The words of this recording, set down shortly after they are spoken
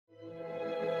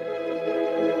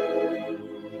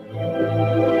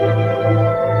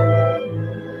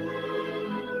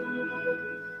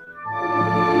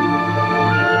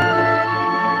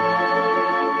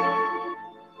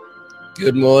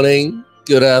Good morning,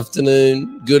 good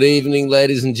afternoon, good evening,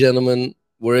 ladies and gentlemen,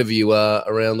 wherever you are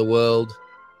around the world.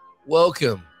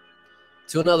 Welcome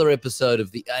to another episode of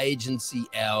the Agency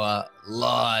Hour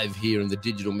live here in the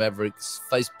Digital Mavericks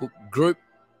Facebook group.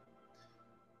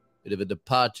 Bit of a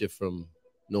departure from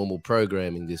normal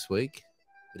programming this week.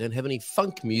 We don't have any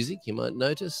funk music, you might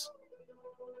notice.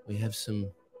 We have some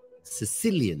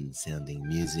Sicilian-sounding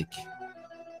music.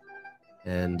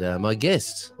 And my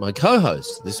guest, my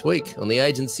co-host this week on the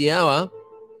Agency Hour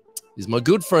is my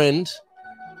good friend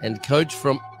and coach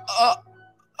from...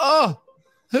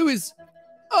 who is...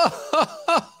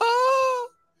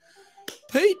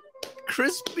 Pete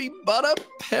Crispy Butter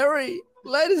Perry,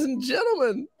 ladies and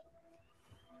gentlemen.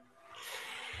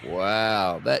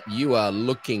 Wow, that you are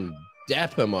looking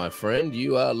dapper, my friend.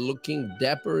 You are looking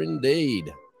dapper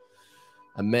indeed.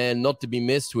 A man not to be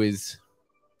messed with.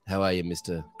 How are you,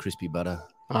 Mr. Crispy Butter?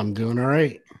 I'm doing all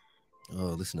right. Oh,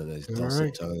 listen to those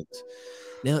dulcet tones.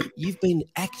 Now, you've been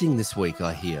acting this week,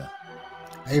 I hear.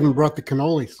 I even brought the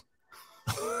cannolis.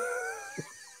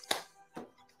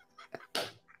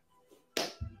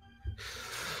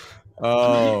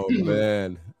 Oh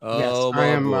man! Oh, yes, I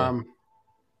am.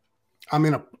 I'm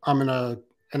in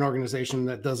an organization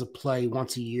that does a play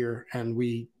once a year, and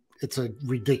it's a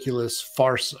ridiculous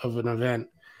farce of an event,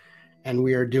 and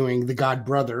we are doing the God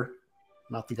Brother,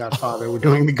 not the Godfather. We're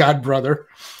doing the God Brother,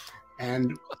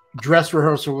 and dress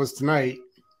rehearsal was tonight,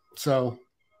 so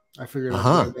I figured.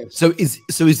 So is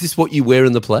this what you wear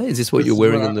in the play? Is this what you're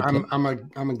wearing in the play?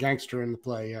 I'm a gangster in the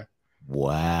play. Yeah.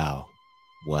 Wow.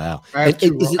 Wow. I have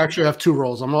two roles. Actually, I have two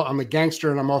roles. I'm a gangster,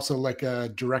 and I'm also like a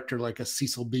director, like a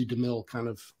Cecil B. DeMille kind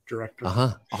of director.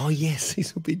 Oh, yes,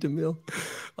 Cecil B. DeMille.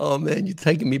 Oh, man, you're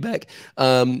taking me back.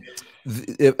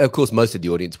 Of course, most of the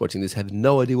audience watching this have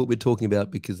no idea what we're talking about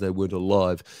because they weren't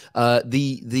alive. Is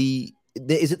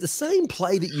it the same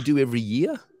play that you do every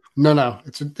year? No.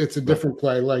 It's a different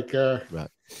play. Like right. A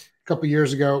couple of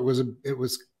years ago, it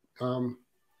was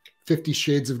 50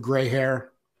 Shades of Gray Hair.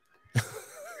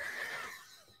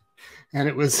 And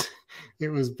it was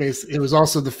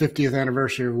also the 50th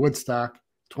anniversary of Woodstock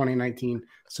 2019.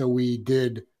 So we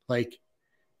did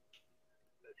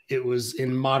it was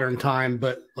in modern time,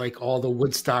 but like all the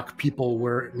Woodstock people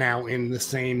were now in the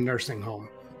same nursing home.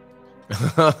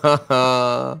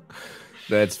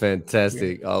 That's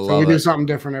fantastic. Yeah. I love it. So we do something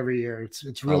different every year.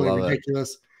 It's really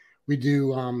ridiculous. We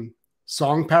do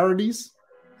song parodies.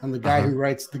 And the guy who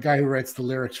writes the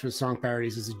lyrics for song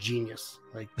parodies is a genius.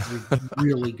 Like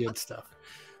really good stuff.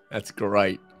 That's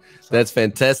great. That's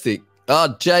fantastic.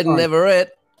 Oh, Jaden Navarrete.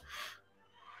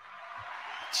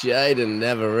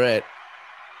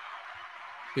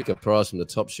 Pick a prize from the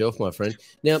top shelf, my friend.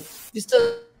 Now,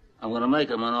 I'm going to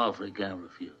make him an offer he can't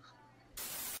refuse.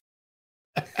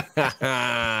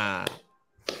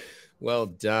 Well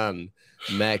done,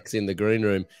 Max in the green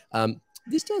room.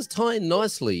 This does tie in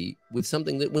nicely with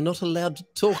something that we're not allowed to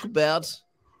talk about,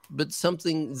 but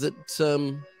something that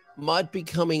might be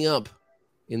coming up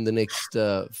in the next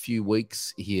few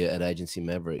weeks here at Agency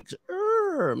Mavericks.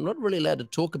 I'm not really allowed to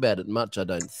talk about it much, I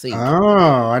don't think.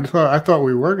 Oh, I thought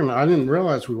we were gonna. I didn't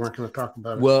realize we weren't going to talk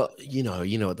about it. Well, you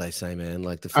know what they say, man.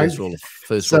 Like the first rule of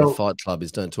Fight Club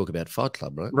is don't talk about Fight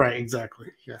Club, right? Right, exactly.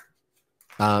 Yeah.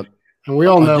 And we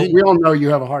all know you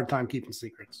have a hard time keeping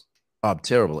secrets. I'm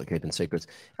terrible at keeping secrets.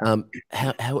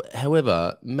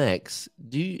 However, Max,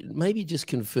 do you maybe just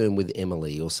confirm with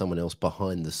Emily or someone else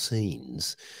behind the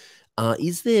scenes?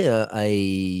 Is there a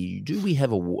waiting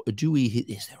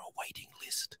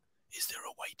list? Is there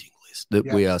a waiting list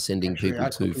that we are sending people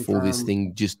to for this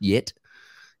thing just yet?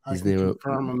 I can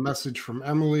confirm a message from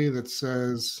Emily that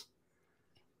says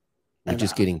I can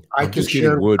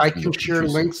share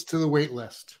links to the wait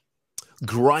list.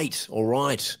 Great. All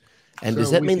right. And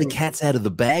does that mean the cat's out of the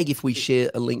bag if we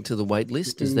share a link to the wait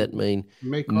list? Does that mean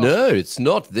no, it's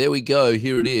not. There we go.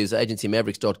 Here it is.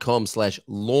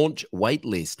 agencymavericks.com/launch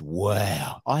waitlist.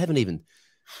 Wow. I haven't even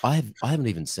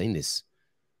seen this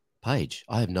page.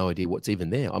 I have no idea what's even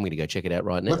there. I'm going to go check it out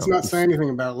right now. Let's not say anything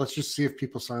about it. Let's just see if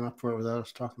people sign up for it without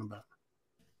us talking about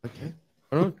it. Okay.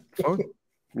 All right. Fine.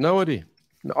 No idea.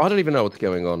 I don't even know what's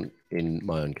going on in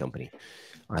my own company.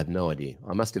 I have no idea.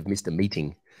 I must have missed a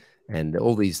meeting. And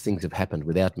all these things have happened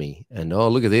without me. And oh,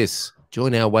 look at this.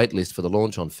 Join our wait list for the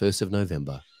launch on 1st of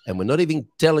November. And we're not even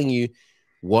telling you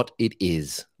what it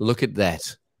is. Look at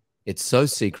that. It's so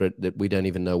secret that we don't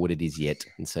even know what it is yet.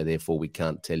 And so therefore we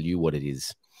can't tell you what it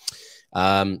is.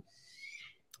 World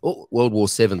War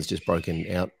VII's just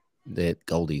broken out.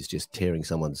 Goldie's just tearing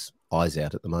someone's eyes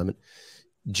out at the moment.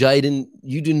 Jaden,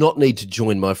 you do not need to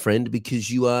join, my friend, because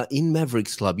you are in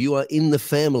Mavericks Club. You are in the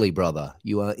family, brother.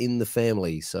 You are in the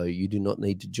family, so you do not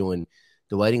need to join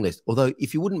the waiting list. Although,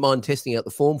 if you wouldn't mind testing out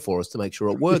the form for us to make sure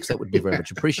it works, that would be very much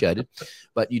appreciated.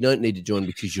 But you don't need to join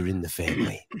because you're in the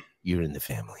family. You're in the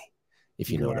family,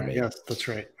 if you know what I mean. Yes, that's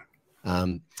right.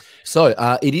 There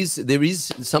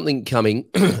is something coming,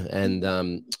 and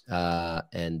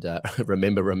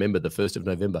remember the 1st of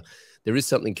November. There is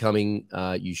something coming.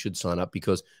 You should sign up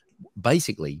because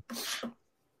basically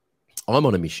I'm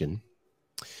on a mission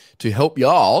to help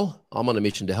y'all. I'm on a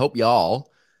mission to help y'all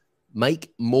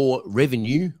make more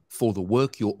revenue for the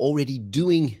work you're already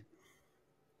doing.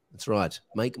 That's right.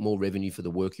 Make more revenue for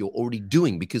the work you're already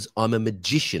doing because I'm a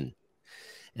magician.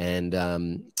 And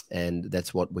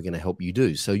that's what we're going to help you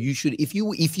do. So you should, if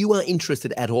you are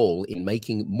interested at all in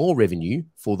making more revenue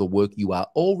for the work you are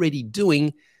already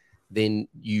doing, then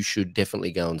you should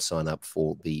definitely go and sign up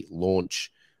for the launch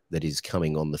that is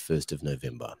coming on the 1st of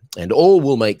November. And all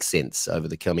will make sense over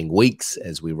the coming weeks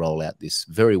as we roll out this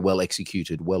very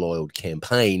well-executed, well-oiled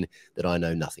campaign that I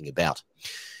know nothing about.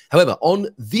 However, on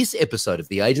this episode of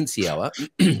the Agency Hour,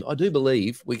 I do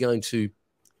believe we're going to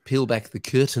peel back the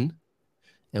curtain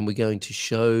and we're going to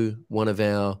show one of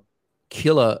our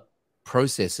killer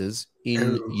processes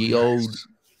in ye old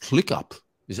ClickUp.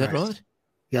 Is that right?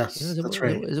 Yes, that's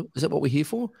right. Is that what we're here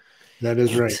for? That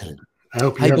is Excellent. right. I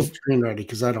hope you have the screen ready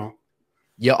because I don't.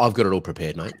 Yeah, I've got it all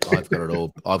prepared, mate. I've got it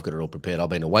all prepared. I've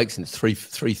been awake since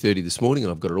 3:30 this morning,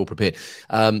 and I've got it all prepared.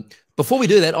 Before we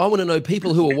do that, I want to know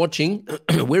people who are watching.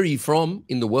 Where are you from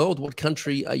in the world? What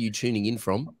country are you tuning in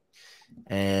from?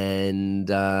 And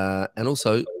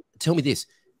also tell me this: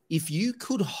 if you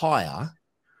could hire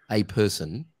a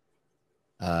person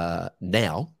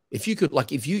now. If you could,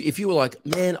 like, if you were like,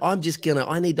 man, I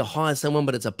need to hire someone,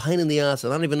 but it's a pain in the ass. I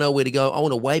don't even know where to go. I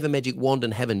want to wave a magic wand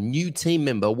and have a new team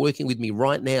member working with me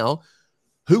right now.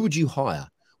 Who would you hire?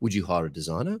 Would you hire a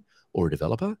designer or a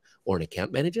developer or an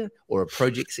account manager or a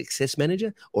project success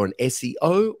manager or an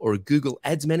SEO or a Google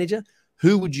Ads manager?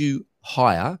 Who would you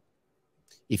hire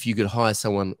if you could hire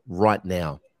someone right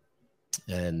now?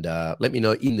 And let me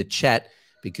know in the chat,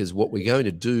 because what we're going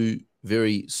to do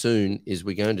very soon is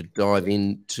we're going to dive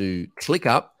into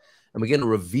ClickUp and we're going to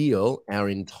reveal our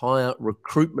entire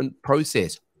recruitment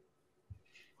process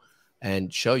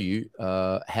and show you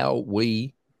how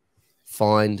we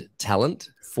find talent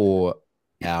for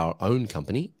our own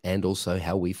company and also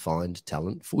how we find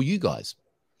talent for you guys.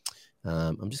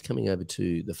 I'm just coming over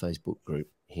to the Facebook group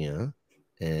here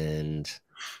and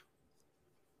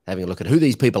having a look at who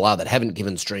these people are that haven't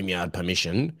given StreamYard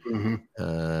permission.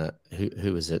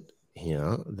 Who is it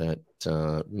here that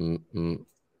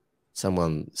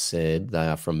someone said they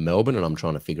are from Melbourne, and I'm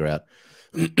trying to figure out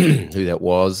who that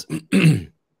was.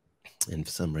 And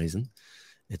for some reason,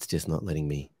 it's just not letting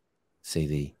me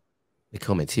see the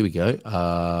comments. Here we go.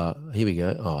 Here we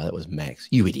go. Oh, that was Max.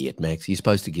 You idiot, Max. You're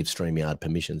supposed to give StreamYard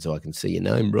permission so I can see your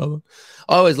name, brother.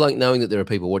 I always like knowing that there are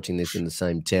people watching this in the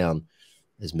same town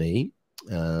as me.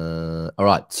 All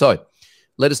right. So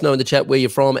let us know in the chat where you're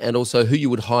from and also who you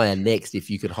would hire next. If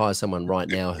you could hire someone right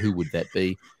now, who would that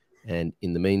be? And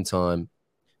in the meantime,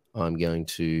 I'm going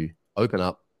to open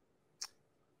up.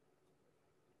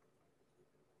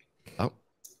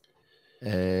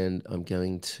 And I'm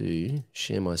going to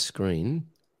share my screen.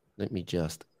 Let me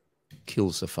just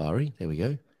kill Safari. There we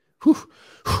go. Whew.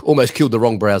 Almost killed the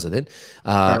wrong browser then.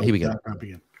 Here we go.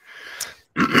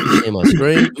 Share my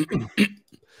screen.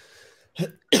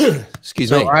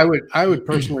 Excuse me. I would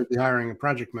personally be hiring a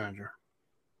project manager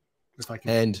if I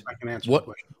can answer the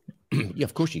question. Yeah,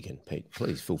 of course you can, Pete.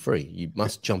 Please feel free. You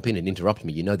must jump in and interrupt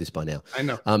me. You know this by now. I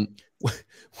know.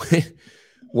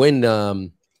 When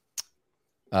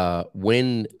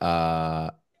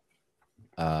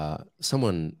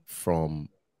someone from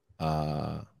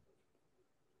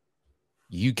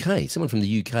UK, someone from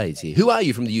the UK is here. Who are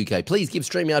you from the UK? Please give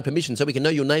StreamYard permission so we can know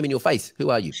your name and your face. Who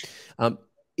are you?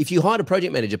 If you hired a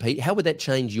project manager, Pete, how would that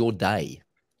change your day?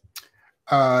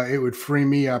 It would free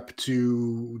me up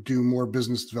to do more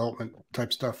business development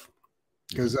type stuff,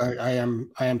 because I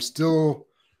am still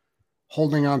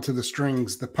holding on to the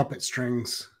strings, the puppet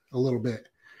strings, a little bit.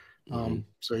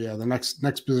 So yeah, the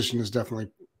next position is definitely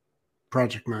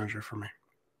project manager for me.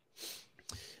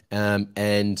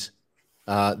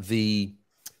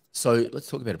 So let's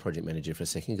talk about a project manager for a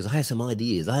second, because I have some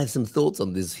ideas. I have some thoughts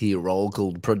on this here role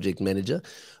called project manager.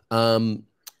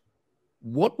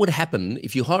 What would happen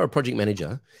if you hire a project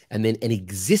manager and then an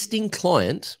existing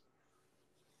client,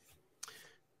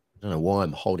 I don't know why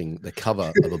I'm holding the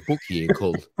cover of a book here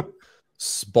called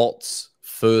Spot's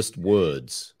First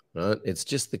Words, right? It's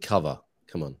just the cover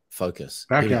Come on, focus.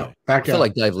 Back Here we out. go. Back I feel out.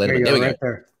 like Dave Letterman. There we right go.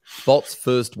 there. Spot's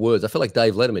first words. I feel like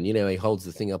Dave Letterman. You know, he holds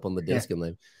the thing up on the desk and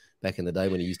they back in the day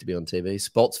when he used to be on TV.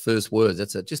 Spot's first words.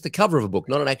 That's just the cover of a book,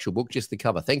 not an actual book, just the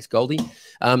cover. Thanks, Goldie.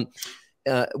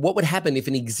 What would happen if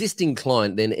an existing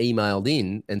client then emailed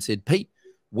in and said, Pete,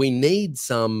 we need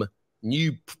some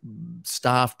new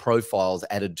staff profiles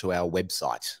added to our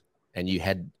website, and you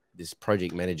had this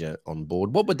project manager on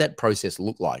board? What would that process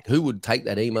look like? Who would take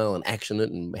that email and action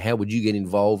it, and how would you get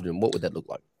involved, and what would that look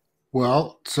like?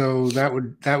 Well, so that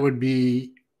would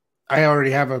be, I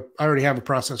already have a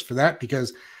process for that,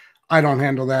 because I don't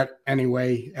handle that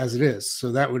anyway as it is.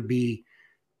 So that would be,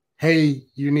 hey,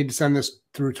 you need to send this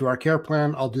through to our care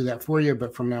plan. I'll do that for you,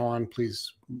 but from now on,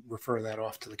 please refer that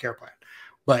off to the care plan.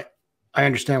 But I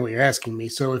understand what you're asking me.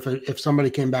 So if somebody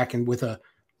came back and with a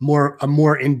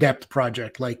more in-depth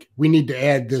project, like we need to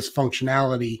add this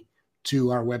functionality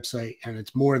to our website and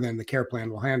it's more than the care plan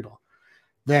will handle,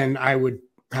 then I would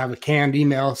have a canned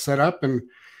email set up and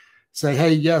say,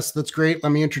 hey, yes, that's great.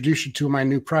 Let me introduce you to my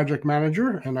new project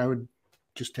manager. And I would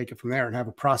just take it from there and have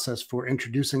a process for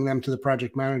introducing them to the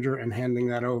project manager and handing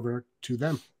that over to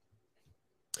them.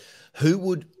 Who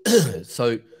would,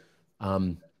 so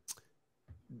I'm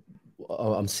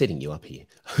setting you up here.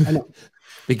 I know.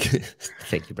 Because,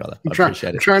 thank you, brother. I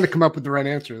appreciate it. I'm trying to come up with the right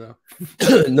answer,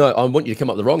 though. No, I want you to come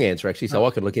up with the wrong answer, actually, so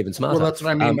I can look even smarter. Well, that's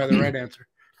what I mean by the right answer.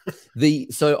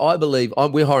 So I believe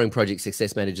we're hiring project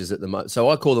success managers at the moment. So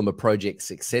I call them a project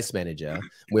success manager.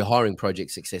 We're hiring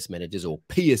project success managers, or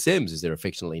PSMs as they're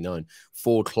affectionately known,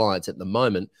 for clients at the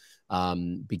moment,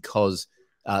 because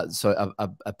a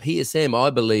PSM, I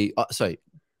believe.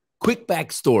 Quick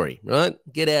backstory, right?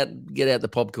 Get out the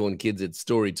popcorn, kids. It's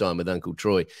story time with Uncle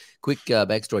Troy. Quick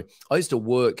backstory. I used to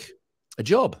work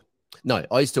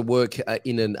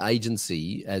in an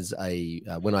agency as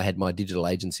when I had my digital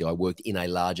agency, I worked in a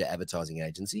larger advertising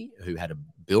agency who had a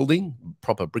building,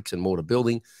 proper bricks and mortar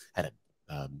building, had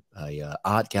a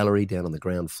art gallery down on the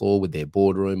ground floor with their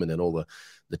boardroom, and then all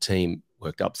the team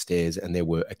worked upstairs, and there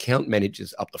were account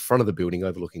managers up the front of the building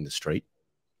overlooking the street.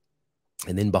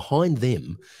 And then behind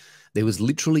them, there was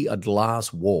literally a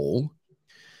glass wall.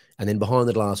 And then behind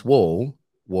the glass wall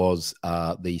was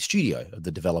the studio of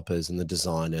the developers and the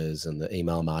designers and the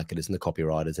email marketers and the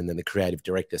copywriters. And then the creative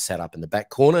director sat up in the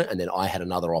back corner. And then I had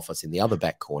another office in the other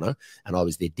back corner. And I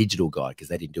was their digital guy because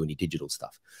they didn't do any digital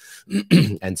stuff.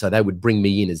 And so they would bring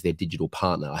me in as their digital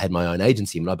partner. I had my own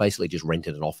agency, and I basically just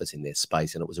rented an office in their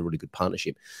space. And it was a really good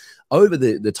partnership. Over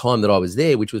the time that I was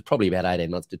there, which was probably about 18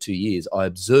 months to 2 years, I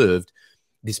observed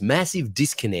this massive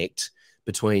disconnect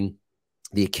between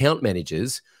the account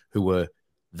managers who were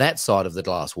that side of the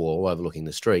glass wall overlooking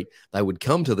the street. They would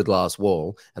come to the glass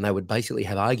wall and they would basically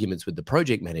have arguments with the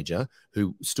project manager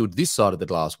who stood this side of the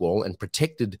glass wall and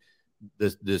protected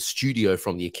the studio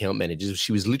from the account managers.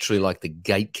 She was literally like the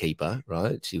gatekeeper,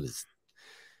 right? She was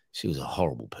a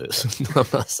horrible person, I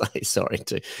must say. Sorry,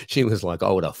 too. She was like,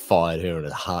 I would have fired her in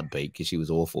a heartbeat because she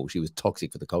was awful. She was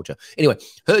toxic for the culture. Anyway,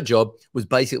 her job was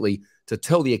basically to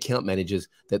tell the account managers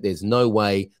that there's no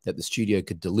way that the studio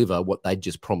could deliver what they'd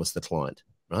just promised the client,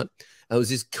 right?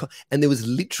 And there was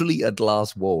literally a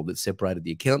glass wall that separated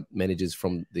the account managers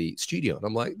from the studio. And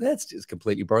I'm like, that's just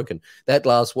completely broken. That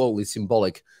glass wall is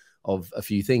symbolic of a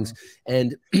few things.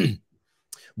 And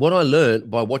what I learned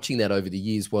by watching that over the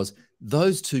years was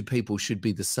those two people should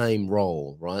be the same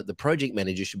role, right? The project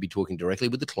manager should be talking directly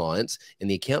with the clients, and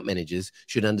the account managers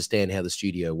should understand how the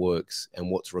studio works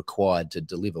and what's required to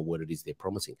deliver what it is they're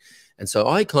promising. And so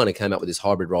I kind of came up with this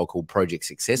hybrid role called project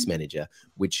success manager,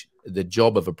 which the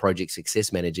job of a project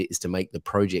success manager is to make the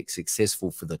project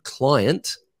successful for the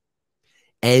client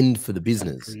and for the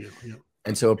business.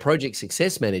 And so a project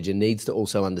success manager needs to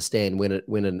also understand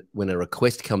when a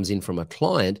request comes in from a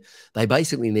client, they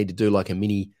basically need to do like a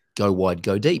mini go wide,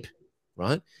 go deep,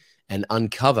 right? And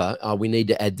uncover, we need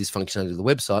to add this functionality to the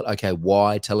website. Okay,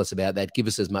 why? Tell us about that. Give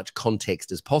us as much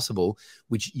context as possible,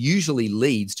 which usually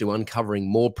leads to uncovering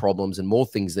more problems and more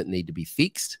things that need to be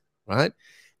fixed, right?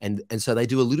 And so they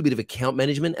do a little bit of account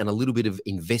management and a little bit of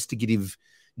investigative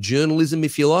journalism,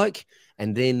 if you like,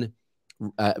 and then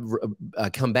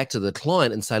come back to the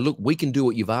client and say, look, we can do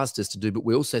what you've asked us to do, but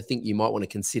we also think you might want to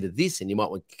consider this, and you might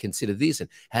want to consider this, and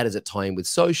how does it tie in with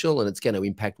social, and it's going to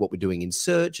impact what we're doing in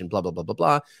search, and blah, blah, blah, blah,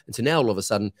 blah. And so now all of a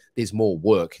sudden there's more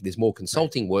work, there's more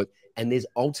consulting work, and there's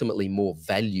ultimately more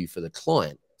value for the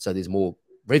client. So there's more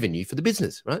revenue for the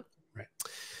business, right? Right.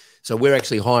 So we're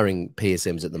actually hiring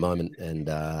PSMs at the moment, and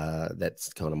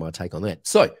that's kind of my take on that.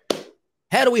 So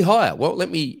how do we hire? Well, let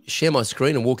me share my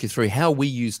screen and walk you through how we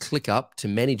use ClickUp to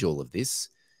manage all of this.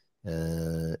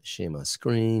 Share my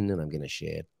screen, and I'm going to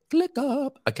share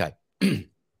ClickUp. Okay.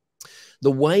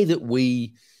 The way that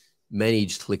we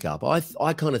manage ClickUp,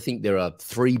 I kind of think there are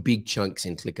 3 big chunks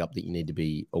in ClickUp that you need to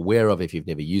be aware of if you've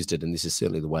never used it. And this is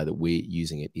certainly the way that we're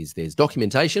using it. Is there's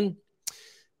documentation,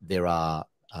 there are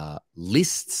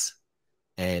lists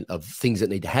and of things that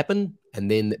need to happen,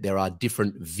 and then there are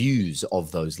different views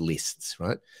of those lists,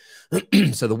 right?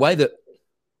 So the way that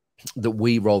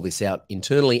we roll this out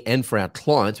internally and for our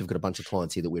clients, we've got a bunch of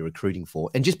clients here that we're recruiting for.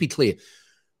 And just be clear,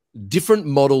 different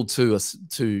model to us,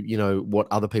 to, you know, what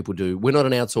other people do. We're not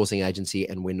an outsourcing agency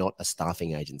and we're not a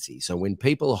staffing agency. So when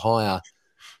people hire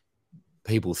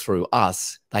people through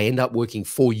us, they end up working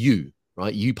for you,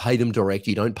 right? You pay them direct.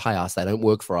 You don't pay us. They don't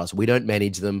work for us. We don't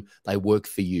manage them. They work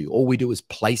for you. All we do is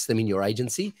place them in your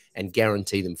agency and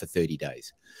guarantee them for 30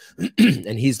 days.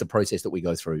 And here's the process that we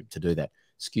go through to do that.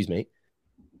 Excuse me.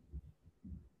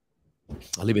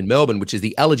 I live in Melbourne, which is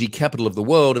the allergy capital of the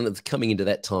world, and it's coming into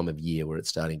that time of year where it's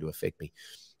starting to affect me.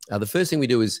 The first thing we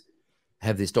do is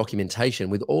have this documentation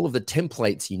with all of the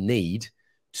templates you need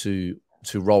to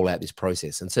roll out this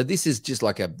process. And so this is just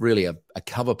like really a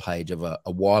cover page of a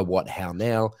why, what, how,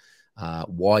 now,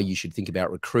 why you should think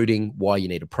about recruiting, why you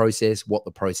need a process, what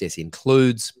the process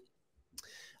includes,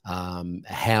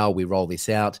 how we roll this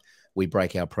out. We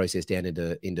break our process down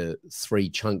into 3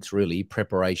 chunks, really: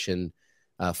 preparation,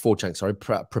 4 chunks, sorry,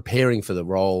 preparing for the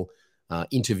role,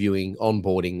 interviewing,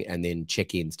 onboarding, and then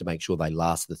check-ins to make sure they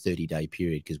last the 30-day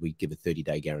period, because we give a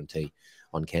 30-day guarantee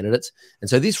on candidates. And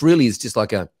so this really is just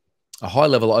like a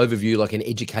high-level overview, like an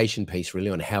education piece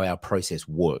really on how our process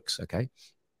works, okay?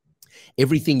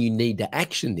 Everything you need to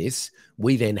action this,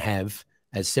 we then have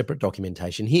as separate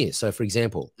documentation here. So, for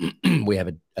example, we have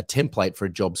a template for a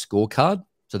job scorecard.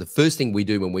 So the first thing we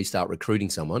do when we start recruiting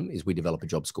someone is we develop a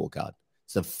job scorecard.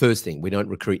 It's the first thing. We don't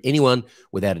recruit anyone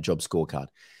without a job scorecard.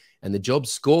 And the job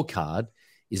scorecard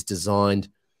is designed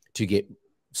to get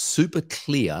super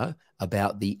clear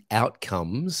about the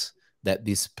outcomes that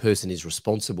this person is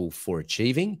responsible for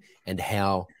achieving and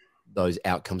how those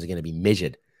outcomes are going to be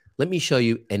measured. Let me show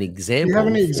you an example. Do you have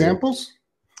any examples?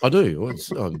 I do.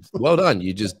 Well done.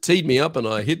 You just teed me up and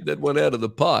I hit that one out of the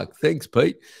park. Thanks,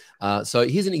 Pete. So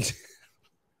here's an example.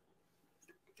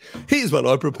 Here's one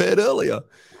I prepared earlier.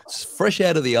 It's fresh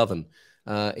out of the oven.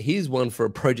 Here's one for a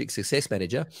project success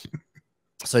manager.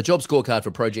 So job scorecard for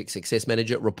project success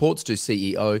manager, reports to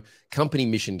CEO, company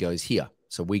mission goes here.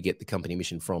 So we get the company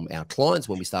mission from our clients.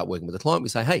 When we start working with a client, we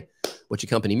say, hey, what's your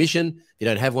company mission? If you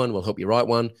don't have one, we'll help you write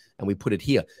one. And we put it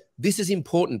here. This is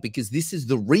important because this is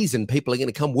the reason people are going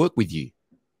to come work with you.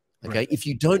 Okay. Right. If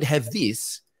you don't have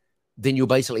this, then you're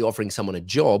basically offering someone a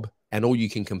job and all you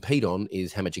can compete on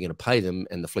is how much you're going to pay them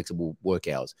and the flexible work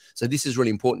hours. So this is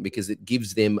really important because it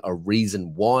gives them a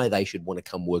reason why they should want to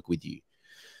come work with you.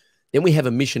 Then we have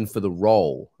a mission for the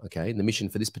role, okay? And the mission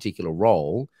for this particular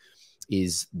role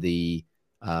is the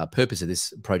purpose of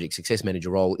this project success manager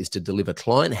role is to deliver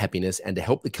client happiness and to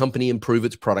help the company improve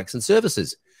its products and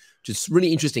services, which is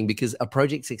really interesting because a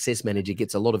project success manager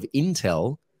gets a lot of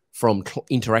intel from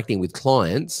interacting with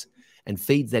clients and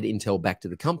feeds that intel back to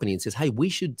the company and says, hey, we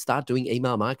should start doing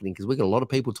email marketing because we've got a lot of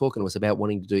people talking to us about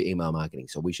wanting to do email marketing.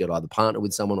 So we should either partner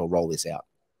with someone or roll this out.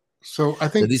 So I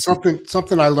think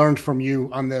something I learned from you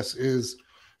on this is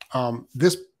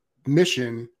this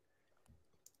mission.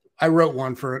 I wrote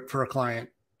one for a client,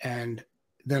 and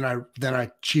then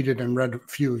I cheated and read a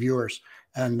few of yours.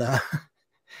 And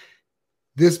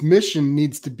this mission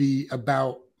needs to be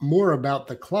more about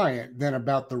the client than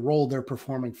about the role they're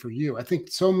performing for you. I think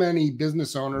so many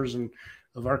business owners and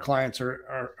of our clients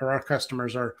or our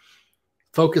customers are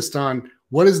focused on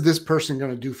what is this person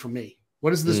going to do for me?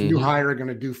 What is this new hire going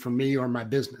to do for me or my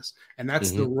business? And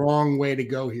that's the wrong way to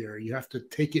go here. You have to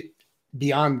take it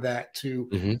beyond that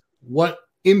to what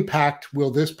impact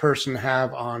will this person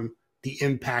have on the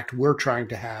impact we're trying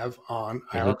to have on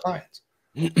our clients.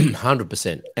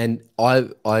 100%. And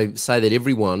I say that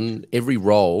every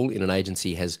role in an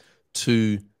agency has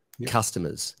 2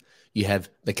 customers. You have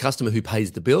the customer who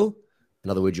pays the bill. In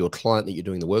other words, your client that you're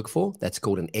doing the work for, that's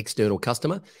called an external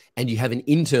customer. And you have an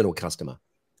internal customer.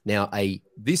 Now,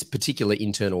 this particular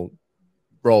internal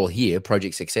role here,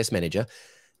 project success manager,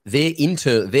 their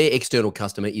external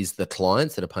customer is the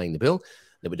clients that are paying the bill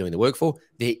that we're doing the work for.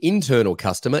 Their internal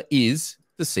customer is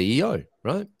the CEO,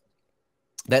 right?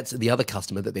 That's the other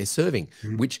customer that they're serving,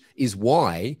 which is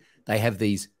why they have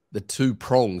the 2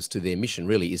 prongs to their mission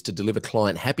really is to deliver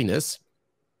client happiness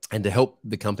and to help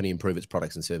the company improve its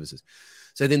products and services.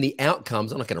 So then the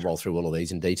outcomes, I'm not going to roll through all of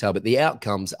these in detail, but the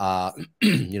outcomes are,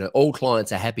 all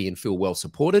clients are happy and feel well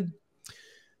supported,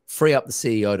 free up the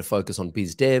CEO to focus on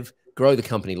biz dev, grow the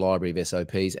company library of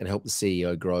SOPs, and help the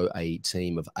CEO grow a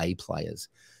team of A players.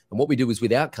 And what we do is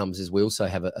with outcomes is we also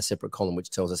have a separate column which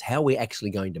tells us how we're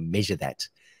actually going to measure that.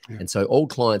 Yeah. And so all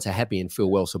clients are happy and feel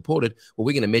well supported. Well,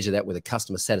 we're going to measure that with a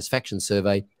customer satisfaction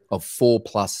survey of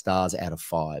 4+ stars out of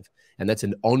 5. And that's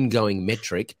an ongoing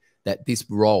metric that this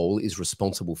role is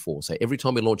responsible for. So every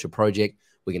time we launch a project,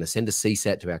 we're going to send a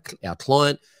CSAT to our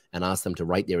client and ask them to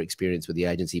rate their experience with the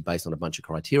agency based on a bunch of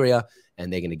criteria.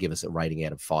 And they're going to give us a rating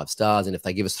out of 5 stars. And if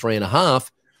they give us 3.5,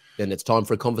 then it's time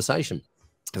for a conversation.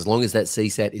 As long as that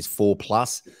CSAT is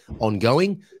 4+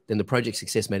 ongoing, then the project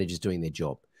success manager is doing their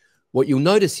job. What you'll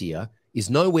notice here is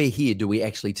nowhere here do we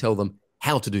actually tell them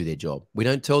how to do their job. We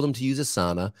don't tell them to use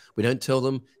Asana. We don't tell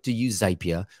them to use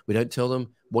Zapier. We don't tell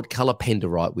them what color pen to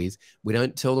write with. We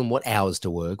don't tell them what hours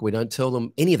to work. We don't tell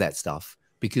them any of that stuff,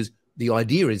 because the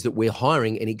idea is that we're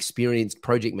hiring an experienced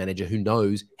project manager who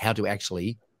knows how to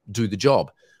actually do the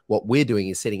job. What we're doing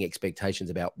is setting expectations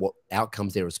about what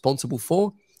outcomes they're responsible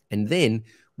for, and then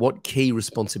what key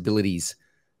responsibilities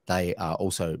they are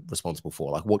also responsible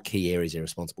for, like what key areas they're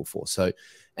responsible for. So,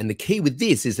 and the key with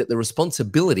this is that the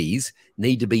responsibilities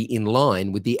need to be in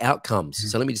line with the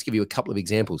outcomes. So let me just give you a couple of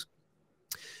examples.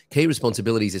 Key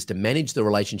responsibilities is to manage the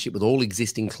relationship with all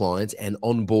existing clients and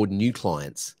onboard new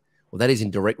clients. Well, that is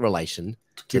in direct relation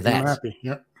to that. Happy.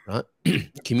 Yep. Right?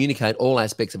 Communicate all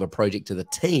aspects of a project to the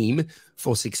team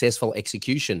for successful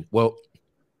execution. Well,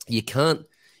 you can't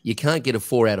get a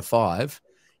 4 out of 5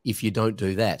 if you don't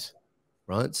do that,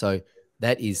 right? So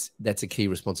that's a key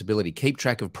responsibility. Keep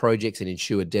track of projects and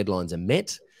ensure deadlines are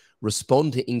met.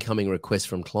 Respond to incoming requests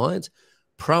from clients.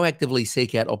 Proactively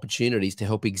seek out opportunities to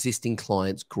help existing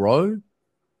clients grow.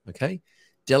 Okay.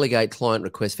 Delegate client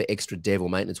requests for extra dev or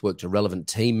maintenance work to relevant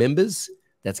team members.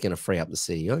 That's going to free up the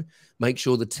CEO. Make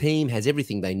sure the team has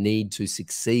everything they need to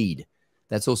succeed.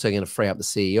 That's also going to free up the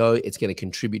CEO. It's going to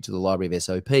contribute to the library of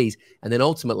SOPs. And then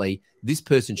ultimately, this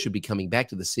person should be coming back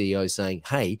to the CEO saying,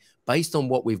 hey, based on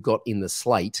what we've got in the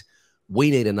slate,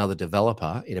 we need another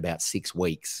developer in about 6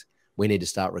 weeks. We need to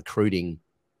start recruiting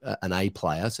an A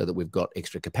player so that we've got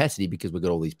extra capacity because we've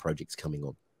got all these projects coming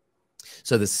on.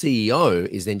 So the CEO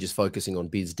is then just focusing on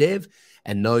biz dev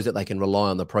and knows that they can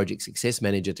rely on the project success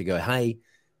manager to go, hey,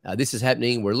 this is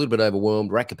happening. We're a little bit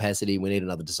overwhelmed. We're at capacity. We need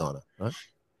another designer, right?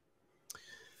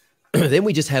 Then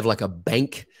we just have like a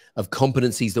bank of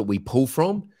competencies that we pull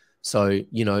from. So,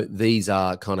 you know, these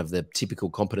are kind of the typical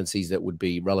competencies that would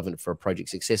be relevant for a project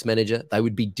success manager. They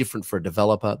would be different for a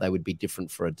developer. They would be different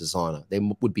for a designer. There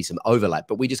would be some overlap,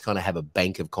 but we just kind of have a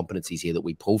bank of competencies here that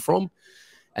we pull from.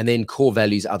 And then core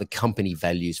values are the company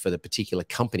values for the particular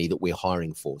company that we're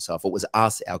hiring for. So if it was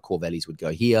us, our core values would go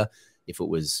here. If it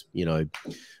was, you know,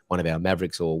 one of our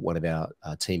Mavericks or one of our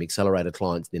Team Accelerator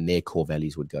clients, then their core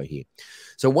values would go here.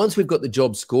 So once we've got the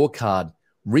job scorecard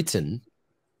written,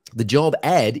 the job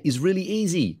ad is really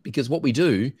easy, because what we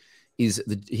do is,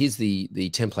 here's the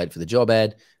template for the job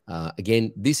ad.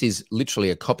 Again, this is literally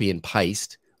a copy and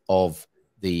paste of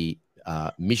the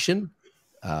mission,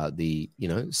 the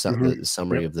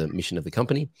summary of the mission of the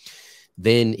company.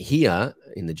 Then here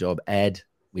in the job ad,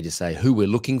 we just say who we're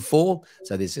looking for.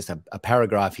 So there's just a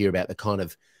paragraph here about the kind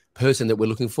of person that we're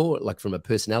looking for, like from a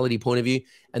personality point of view.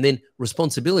 And then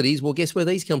responsibilities, well, guess where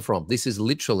these come from? This is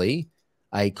literally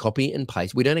a copy and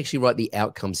paste. We don't actually write the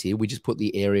outcomes here. We just put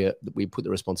the area that we put the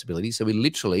responsibilities. So we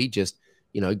literally just,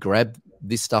 you know, grab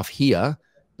this stuff here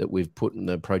that we've put in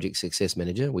the project success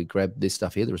manager. We grab this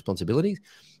stuff here, the responsibilities,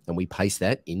 and we paste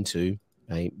that into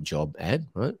a job ad,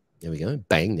 right? There we go.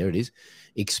 Bang, there it is.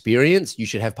 Experience. You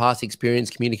should have past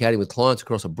experience communicating with clients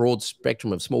across a broad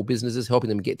spectrum of small businesses, helping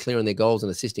them get clear on their goals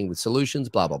and assisting with solutions,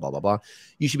 blah, blah, blah, blah, blah.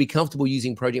 You should be comfortable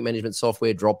using project management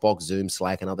software, Dropbox, Zoom,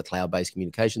 Slack, and other cloud-based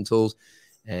communication tools.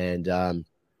 And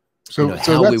so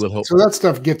that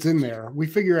stuff gets in there. We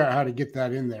figure out how to get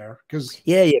that in there, because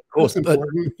yeah, of course, that's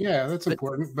important. That's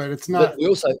important, but it's not.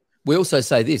 But we also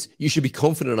say this: you should be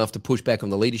confident enough to push back on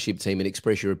the leadership team and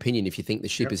express your opinion if you think the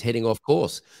ship is heading off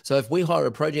course. So if we hire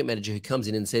a project manager who comes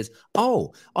in and says,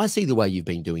 "Oh, I see the way you've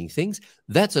been doing things.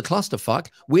 That's a clusterfuck.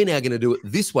 We're now going to do it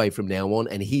this way from now on,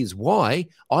 and here's why."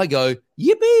 I go,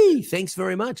 "Yippee! Thanks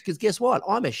very much." Because guess what?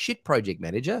 I'm a shit project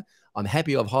manager. I'm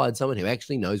happy I've hired someone who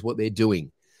actually knows what they're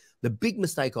doing. The big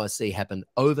mistake I see happen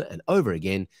over and over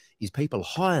again is people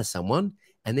hire someone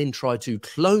and then try to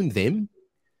clone them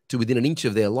to within an inch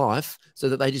of their life so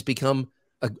that they just become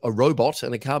a robot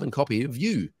and a carbon copy of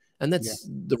you. And that's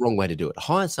the wrong way to do it.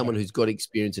 Hire someone who's got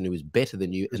experience and who is better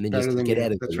than you, and then just get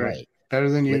out of the way. Better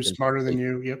than you, smarter than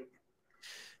you. Yep.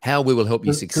 How we will help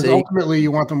you succeed. Because ultimately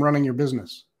you want them running your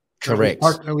business. Correct.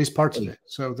 At least parts of it.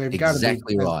 So they've got to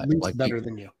be right. at least better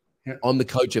than you. Yeah. I'm the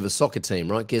coach of a soccer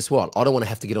team, right? Guess what? I don't want to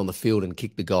have to get on the field and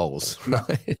kick the goals.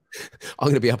 Right? I'm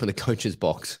going to be up in the coach's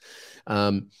box.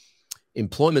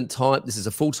 Employment type, this is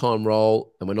a full-time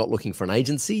role, and we're not looking for an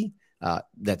agency.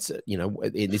 That's,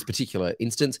 in this particular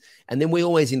instance. And then we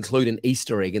always include an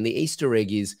Easter egg. And the Easter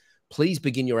egg is, please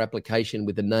begin your application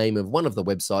with the name of one of the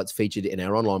websites featured in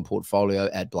our online portfolio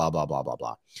at blah, blah, blah, blah,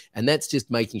 blah. And that's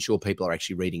just making sure people are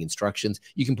actually reading instructions.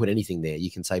 You can put anything there. You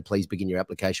can say, please begin your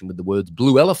application with the words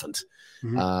blue elephant,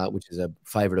 which is a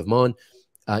favorite of mine,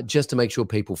 just to make sure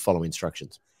people follow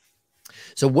instructions.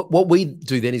 So what we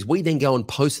do then is we then go and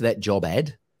post that job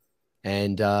ad,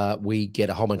 and we get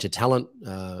a whole bunch of talent.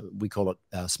 We call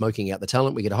it smoking out the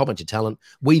talent. We get a whole bunch of talent.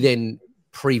 We then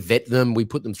pre-vet them. We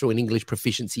put them through an English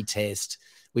proficiency test.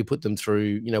 We put them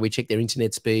through, we check their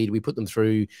internet speed. We put them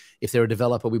through, if they're a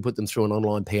developer, we put them through an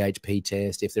online PHP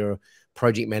test. If they're a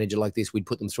project manager like this, we'd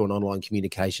put them through an online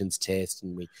communications test,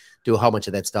 and we do a whole bunch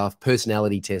of that stuff,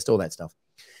 personality test, all that stuff.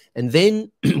 And then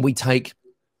we take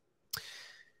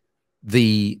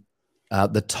the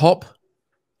top.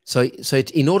 So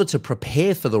in order to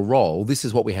prepare for the role, this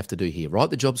is what we have to do here. Write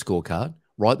the job scorecard,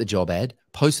 write the job ad,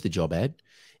 post the job ad,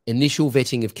 initial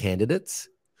vetting of candidates,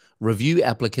 review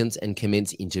applicants and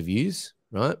commence interviews,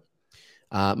 right?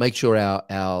 Make sure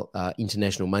our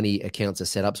international money accounts are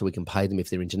set up so we can pay them if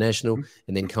they're international,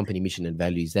 and then company mission and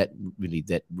values. That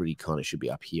really kind of should be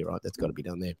up here, right? That's got to be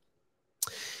done there.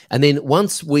 And then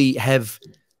once we have,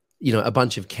 a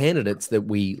bunch of candidates that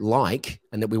we like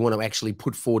and that we want to actually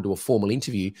put forward to a formal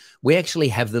interview, we actually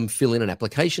have them fill in an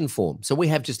application form. So we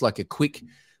have just like a quick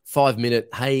 5-minute,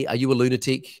 hey, are you a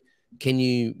lunatic? Can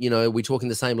you, are we talking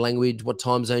the same language? What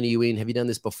time zone are you in? Have you done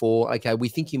this before? Okay, we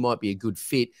think you might be a good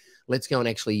fit. Let's go and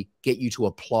actually get you to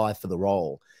apply for the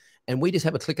role. And we just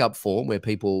have a ClickUp form where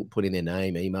people put in their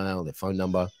name, email, their phone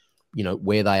number,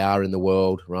 where they are in the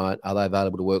world, right? Are they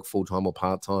available to work full-time or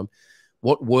part-time?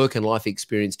 What work and life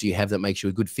experience do you have that makes you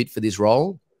a good fit for this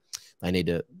role? They need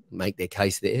to make their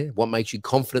case there. What makes you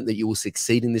confident that you will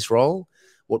succeed in this role?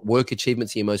 What work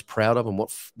achievements are you most proud of, and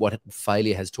what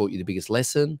failure has taught you the biggest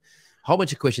lesson? A whole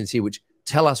bunch of questions here which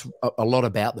tell us a lot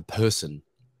about the person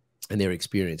and their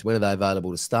experience. When are they available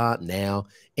to start? Now.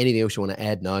 Anything else you want to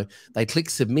add? No. They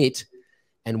click submit,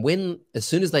 and as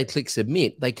soon as they click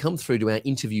submit, they come through to our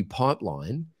interview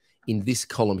pipeline in this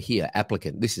column here,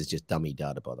 applicant. This is just dummy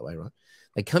data, by the way, right?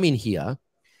 They come in here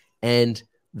and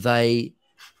they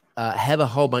have a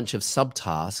whole bunch of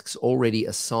subtasks already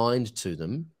assigned to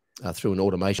them through an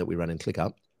automation that we run in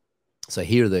ClickUp. So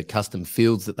here are the custom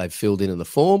fields that they've filled in the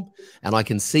form, and I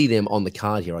can see them on the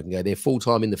card here. I can go, they're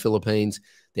full-time in the Philippines.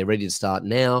 They're ready to start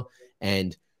now.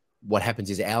 And what happens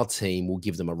is our team will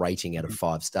give them a rating out of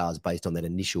 5 stars based on that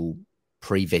initial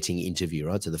pre-vetting interview,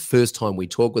 right? So the first time we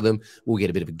talk with them, we'll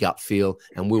get a bit of a gut feel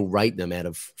and we'll rate them out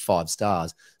of 5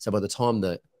 stars. So by the time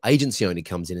the agency owner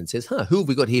comes in and says, who have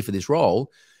we got here for this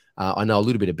role? I know a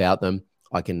little bit about them.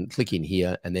 I can click in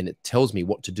here and then it tells me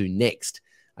what to do next.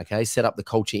 Okay, set up the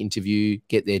culture interview,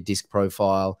 get their disc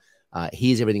profile.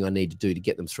 Here's everything I need to do to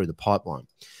get them through the pipeline.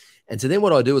 And so then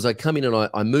what I do is I come in and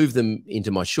I move them into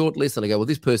my short list and I go, well,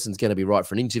 this person's going to be right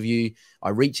for an interview. I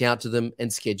reach out to them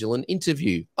and schedule an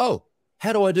interview. Oh,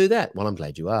 how do I do that? Well, I'm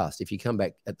glad you asked. If you come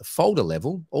back at the folder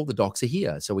level, all the docs are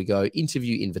here. So we go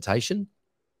interview invitation.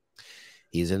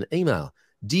 Here's an email.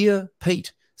 Dear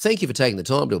Pete, thank you for taking the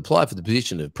time to apply for the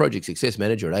position of Project Success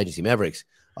Manager at Agency Mavericks.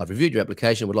 I've reviewed your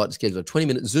application and would like to schedule a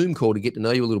 20-minute Zoom call to get to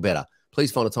know you a little better.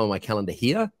 Please find a time on my calendar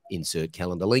here. Insert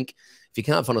calendar link. If you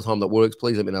can't find a time that works,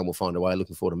 please let me know and we'll find a way.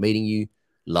 Looking forward to meeting you.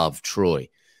 Love, Troy.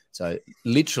 So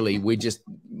literally, we're just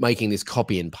making this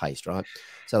copy and paste, right?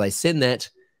 So they send that,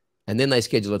 and then they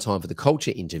schedule a time for the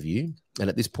culture interview. And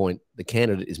at this point, the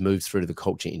candidate is moved through to the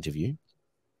culture interview.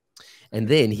 And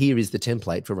then here is the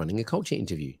template for running a culture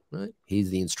interview, right? Here's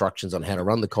the instructions on how to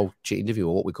run the culture interview,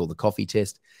 or what we call the coffee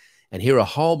test. And here are a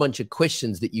whole bunch of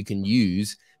questions that you can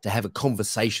use to have a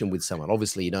conversation with someone.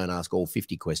 Obviously, you don't ask all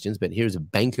 50 questions, but here's a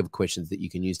bank of questions that you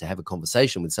can use to have a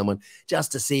conversation with someone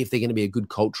just to see if they're going to be a good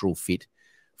cultural fit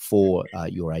for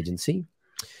your agency.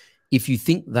 If you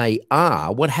think they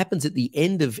are, what happens at the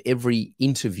end of every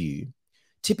interview,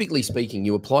 typically speaking,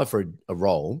 you apply for a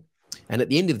role, and at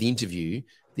the end of the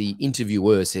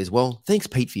interviewer says, well, thanks,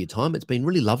 Pete, for your time. It's been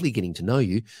really lovely getting to know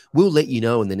you. We'll let you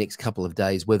know in the next couple of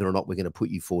days whether or not we're going to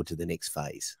put you forward to the next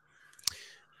phase.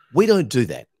 We don't do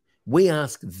that. We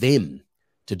ask them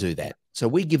to do that. So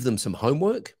we give them some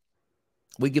homework.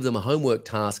 We give them a homework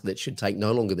task that should take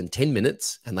no longer than 10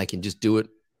 minutes, and they can just do it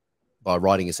by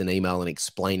writing us an email and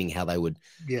explaining how they would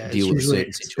deal with a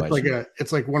certain situation.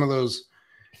 It's like one of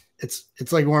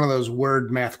those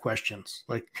Word math questions.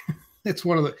 Like It's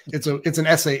one of the. It's an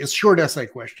essay. It's a short essay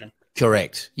question.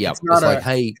 Correct. Yeah. It's not like,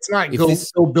 hey, it's not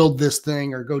go build this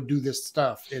thing or go do this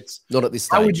stuff. It's not at this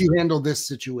stage. How would you handle this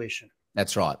situation?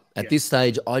 That's right. At this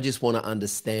stage, I just want to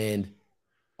understand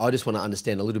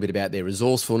a little bit about their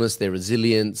resourcefulness, their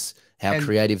resilience, how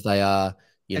creative they are.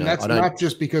 And that's not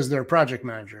just because they're a project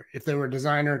manager. If they were a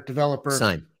designer, developer,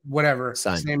 whatever,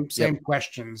 same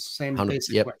questions, same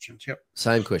basic questions. Yep.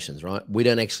 Same questions, right? We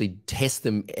don't actually test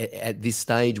them at this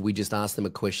stage. We just ask them a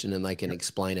question and they can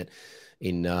explain it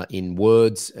in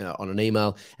words on an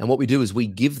email. And what we do is we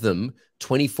give them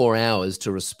 24 hours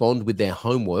to respond with their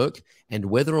homework and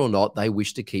whether or not they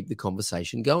wish to keep the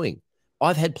conversation going.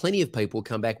 I've had plenty of people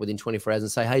come back within 24 hours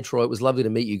and say, hey, Troy, it was lovely to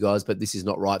meet you guys, but this is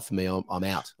not right for me. I'm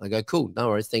out. I go, cool, no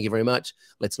worries. Thank you very much.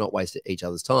 Let's not waste each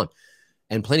other's time.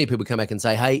 And plenty of people come back and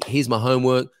say, hey, here's my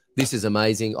homework. This is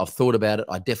amazing. I've thought about it.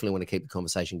 I definitely want to keep the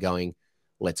conversation going.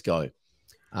 Let's go.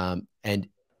 And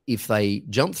if they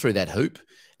jump through that hoop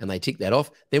and they tick that off,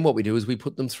 then what we do is we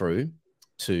put them through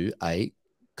to a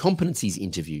competencies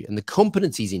interview. And the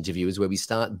competencies interview is where we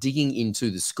start digging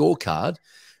into the scorecard.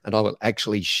 And I will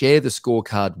actually share the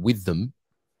scorecard with them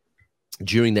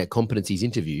during that competencies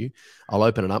interview. I'll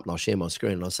open it up and I'll share my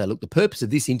screen and I'll say, look, the purpose of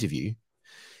this interview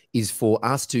is for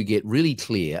us to get really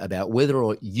clear about whether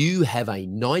or not you have a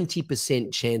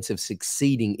 90% chance of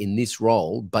succeeding in this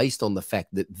role based on the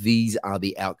fact that these are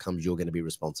the outcomes you're going to be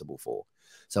responsible for.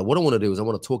 So what I want to do is I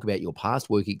want to talk about your past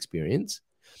work experience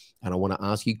and I want to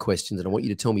ask you questions and I want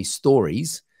you to tell me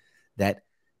stories that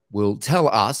will tell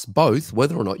us both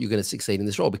whether or not you're going to succeed in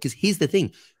this role. Because here's the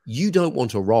thing, you don't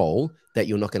want a role that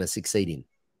you're not going to succeed in.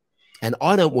 And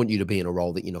I don't want you to be in a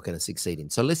role that you're not going to succeed in.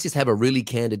 So let's just have a really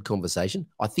candid conversation.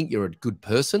 I think you're a good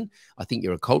person. I think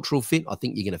you're a cultural fit. I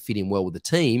think you're going to fit in well with the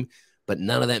team, but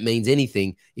none of that means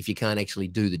anything if you can't actually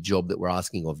do the job that we're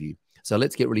asking of you. So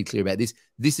let's get really clear about this.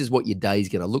 This is what your day is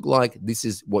going to look like. This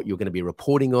is what you're going to be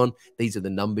reporting on. These are the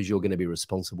numbers you're going to be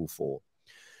responsible for,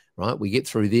 right? We get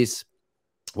through this.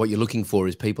 What you're looking for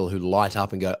is people who light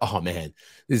up and go, oh man,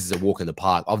 this is a walk in the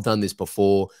park. I've done this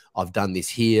before. I've done this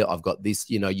here. I've got this,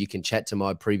 you know, you can chat to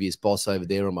my previous boss over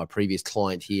there or my previous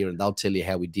client here, and they'll tell you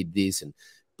how we did this and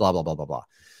blah, blah, blah, blah, blah.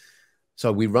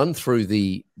 So we run through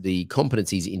the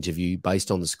competencies interview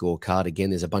based on the scorecard. Again,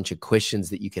 there's a bunch of questions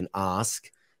that you can ask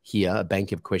here, a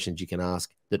bank of questions you can ask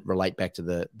that relate back to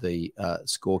the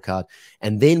scorecard.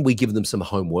 And then we give them some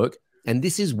homework. And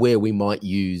this is where we might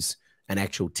use an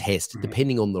actual test,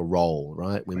 depending on the role,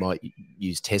 right? We might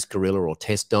use Test Gorilla or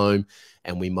Test Dome,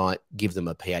 and we might give them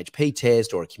a PHP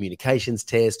test or a communications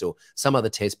test or some other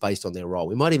test based on their role.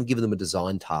 We might even give them a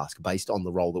design task based on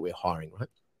the role that we're hiring, right?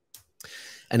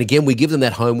 And again, we give them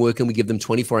that homework and we give them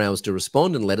 24 hours to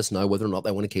respond and let us know whether or not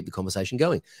they want to keep the conversation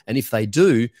going. And if they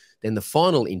do, then the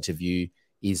final interview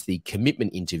is the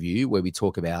commitment interview where we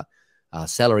talk about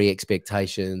salary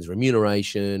expectations,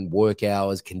 remuneration, work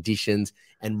hours, conditions.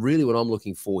 And really what I'm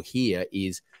looking for here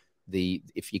is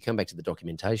if you come back to the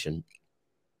documentation,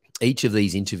 each of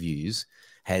these interviews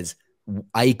has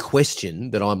a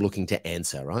question that I'm looking to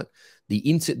answer, right?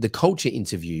 The culture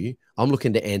interview, I'm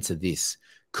looking to answer this.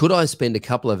 Could I spend a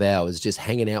couple of hours just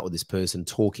hanging out with this person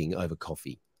talking over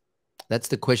coffee? That's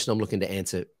the question I'm looking to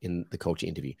answer in the culture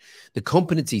interview. The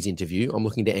competencies interview, I'm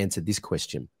looking to answer this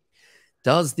question.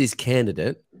 Does this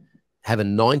candidate have a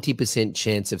 90%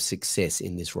 chance of success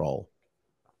in this role?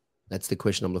 That's the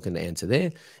question I'm looking to answer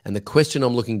there. And the question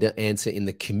I'm looking to answer in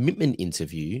the commitment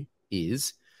interview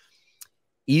is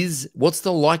what's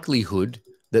the likelihood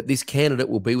that this candidate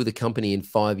will be with the company in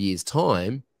 5 years'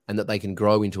 time and that they can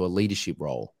grow into a leadership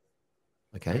role?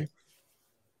 Okay.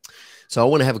 So I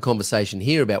want to have a conversation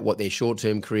here about what their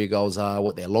short-term career goals are,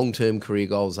 what their long-term career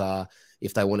goals are.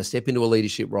 If they want to step into a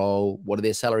leadership role, what are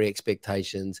their salary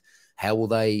expectations? How will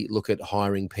they look at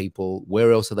hiring people?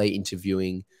 Where else are they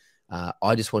interviewing?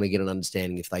 I just want to get an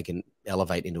understanding if they can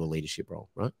elevate into a leadership role,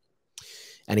 right?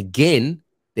 And again,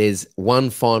 there's one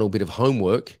final bit of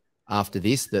homework after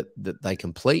this that they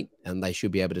complete, and they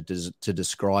should be able to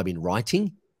describe in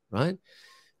writing, right?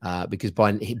 Because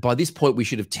by this point, we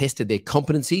should have tested their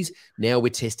competencies. Now we're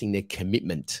testing their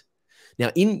commitment. Now,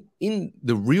 in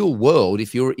the real world,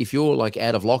 if you're like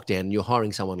out of lockdown and you're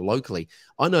hiring someone locally,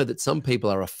 I know that some people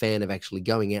are a fan of actually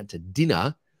going out to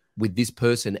dinner with this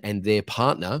person and their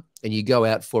partner, and you go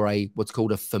out for what's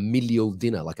called a familial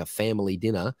dinner, like a family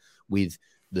dinner with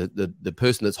the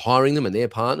person that's hiring them and their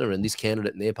partner and this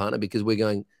candidate and their partner, because we're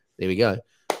going, there we go,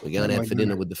 we're going out for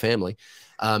dinner with the family.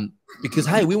 Because,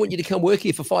 hey, we want you to come work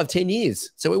here for 5-10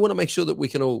 years. So we want to make sure that we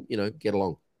can all, get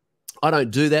along. I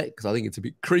don't do that because I think it's a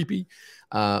bit creepy.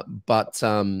 But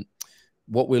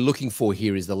what we're looking for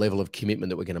here is the level of commitment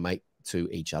that we're going to make to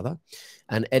each other.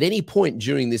 And at any point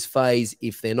during this phase,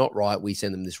 if they're not right, we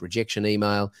send them this rejection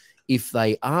email. If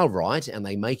they are right and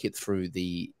they make it through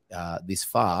the this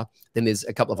far, then there's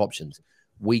a couple of options.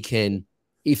 We can,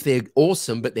 if they're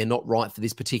awesome, but they're not right for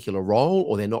this particular role,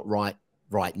 or they're not right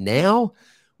now,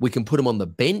 we can put them on the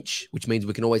bench, which means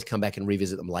we can always come back and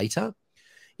revisit them later.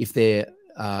 If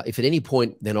at any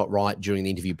point they're not right during the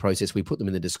interview process, we put them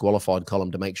in the disqualified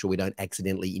column to make sure we don't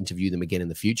accidentally interview them again in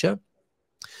the future.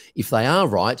 If they are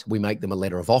right, we make them a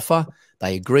letter of offer.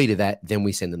 They agree to that, then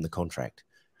we send them the contract.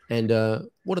 And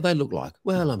what do they look like?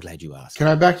 Well, I'm glad you asked. Can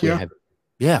I back you up?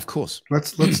 Yeah, of course.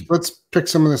 Let's pick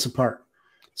some of this apart.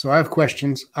 So I have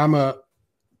questions. I'm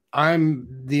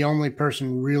the only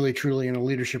person really truly in a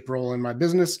leadership role in my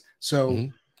business. So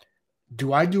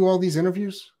do I do all these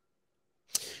interviews?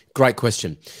 Great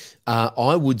question.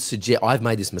 I would suggest, I've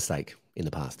made this mistake in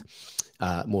the past,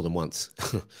 more than once.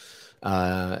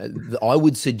 I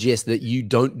would suggest that you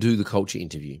don't do the culture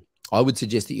interview. I would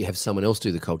suggest that you have someone else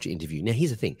do the culture interview. Now,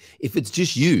 here's the thing. If it's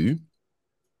just you,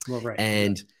 well, right,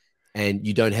 and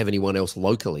you don't have anyone else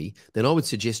locally, then I would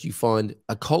suggest you find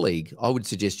a colleague. I would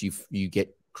suggest you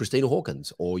get Christina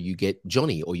Hawkins, or you get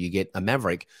Johnny, or you get a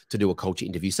Maverick to do a culture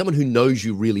interview, someone who knows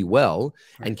you really well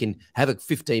and can have a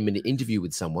 15-minute interview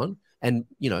with someone, and,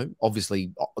 you know,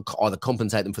 obviously either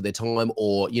compensate them for their time,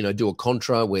 or, you know, do a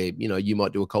contra where, you know, you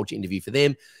might do a culture interview for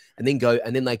them, and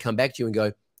then they come back to you and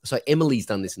go, so Emily's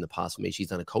done this in the past for me. She's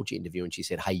done a culture interview and she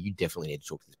said, hey, you definitely need to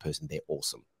talk to this person. They're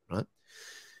awesome, right?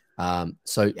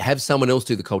 So have someone else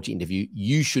do the culture interview.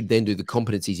 You should then do the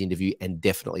competencies interview and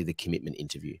definitely the commitment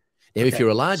interview. Now, if you're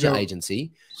a larger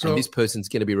agency and this person's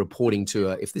going to be reporting to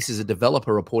if this is a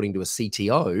developer reporting to a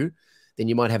CTO, then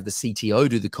you might have the CTO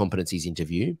do the competencies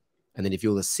interview. And then if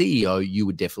you're the CEO, you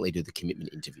would definitely do the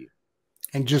commitment interview.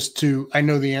 And I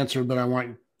know the answer, but I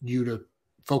want you to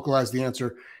focalize the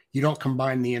answer. You don't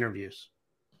combine the interviews.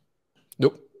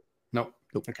 Nope.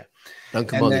 Okay. Don't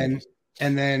combine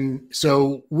and then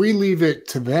so we leave it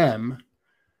to them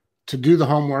to do the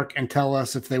homework and tell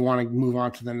us if they want to move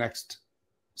on to the next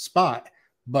spot,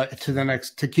 but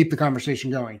to keep the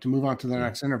conversation going, to move on to the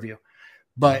next interview.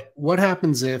 But what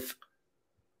happens if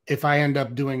I end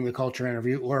up doing the culture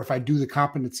interview, or if I do the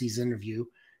competencies interview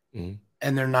and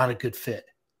they're not a good fit?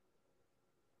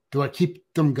 Do I keep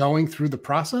them going through the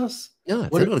process? No,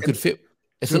 if they're not a good fit.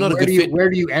 If they're not a good fit, where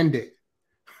do you end it?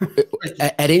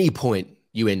 At any point,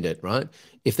 you end it, right?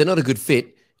 If they're not a good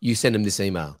fit, you send them this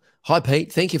email. Hi,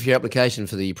 Pete. Thank you for your application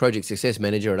for the Project Success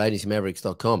Manager at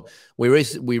agencymavericks.com. We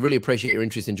really appreciate your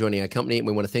interest in joining our company, and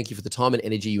we want to thank you for the time and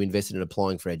energy you invested in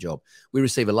applying for our job. We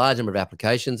receive a large number of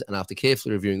applications, and after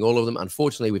carefully reviewing all of them,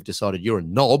 unfortunately, we've decided you're a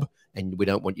knob, and we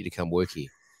don't want you to come work here.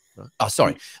 Right? Oh,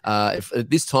 sorry.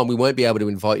 This time, we won't be able to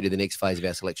invite you to the next phase of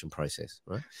our selection process.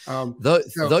 Right?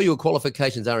 Though your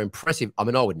qualifications are impressive, I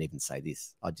mean, I wouldn't even say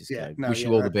this. I'd just wish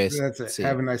you all the best. That's it.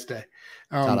 Have a nice day.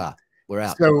 Ta-da. We're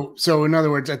out. So in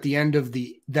other words, at the end of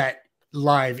that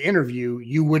live interview,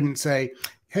 you wouldn't say,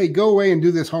 "Hey, go away and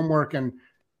do this homework and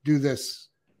do this."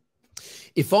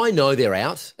 If I know they're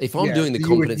out, if I'm doing the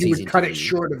competencies, you would cut it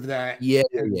short of that. Yeah.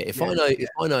 If I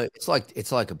know,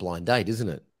 it's like a blind date, isn't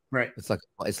it? Right. It's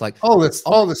like all this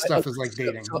stuff is like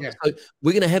dating. So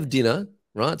we're gonna have dinner,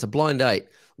 right? It's a blind date.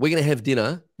 We're gonna have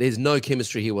dinner. There's no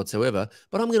chemistry here whatsoever.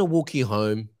 But I'm gonna walk you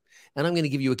home, and I'm going to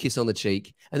give you a kiss on the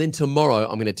cheek. And then tomorrow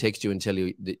I'm going to text you and tell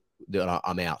you that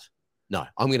I'm out. No,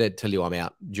 I'm going to tell you I'm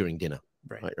out during dinner.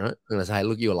 Right. I'm going to say, hey,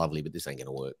 look, you're lovely, but this ain't going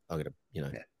to work.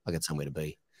 I got somewhere to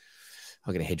be.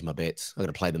 I got to hedge my bets. I got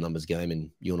to play the numbers game, and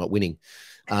you're not winning.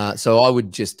 So I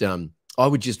would just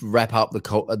wrap up the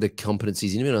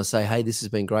competencies interview, and I'll say, hey, this has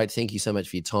been great. Thank you so much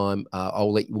for your time.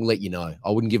 We'll let you know. I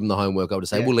wouldn't give them the homework. I would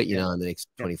say, we'll let you know in the next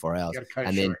 24 hours.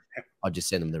 And then I'd just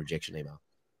send them the rejection email.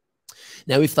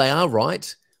 Now, if they are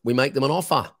right, we make them an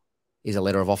offer. Here's a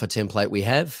letter of offer template we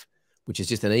have, which is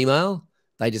just an email.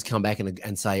 They just come back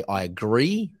and say, I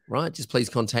agree, right? Just please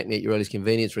contact me at your earliest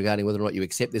convenience regarding whether or not you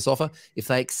accept this offer. If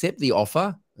they accept the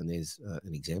offer, and there's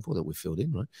an example that we filled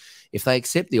in, right? If they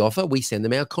accept the offer, we send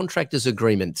them our contractors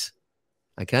agreement,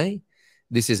 okay?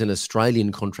 This is an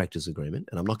Australian contractors agreement,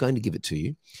 and I'm not going to give it to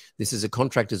you. This is a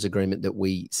contractors agreement that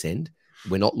we send.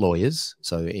 We're not lawyers,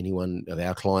 so anyone of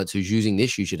our clients who's using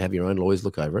this, you should have your own lawyers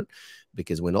look over it,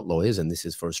 because we're not lawyers, and this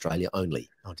is for Australia only.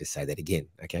 I'll just say that again,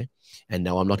 okay? And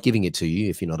no, I'm not giving it to you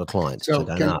if you're not a client. So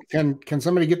can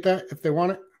somebody get that if they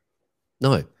want it?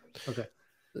 No. Okay.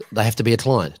 They have to be a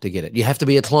client to get it. You have to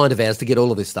be a client of ours to get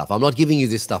all of this stuff. I'm not giving you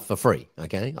this stuff for free,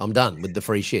 okay? I'm done with the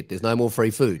free shit. There's no more free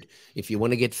food. If you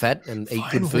want to get fat and eat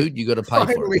good food, you got to pay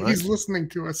for it. Finally, he's listening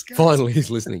to us, guys. Finally,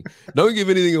 he's listening. Don't give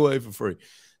anything away for free.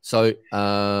 So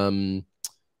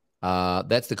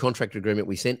That's the contract agreement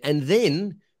we send. And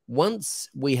then once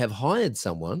we have hired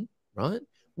someone, right,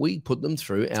 we put them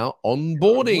through our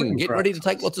onboarding. Get ready to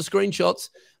take lots of screenshots.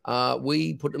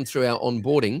 We put them through our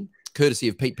onboarding, courtesy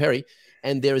of Pete Perry.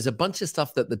 And there is a bunch of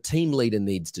stuff that the team leader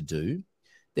needs to do.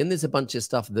 Then there's a bunch of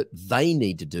stuff that they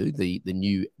need to do, the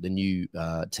new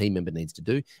team member needs to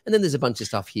do. And then there's a bunch of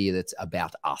stuff here that's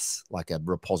about us, like a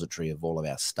repository of all of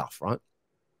our stuff, right?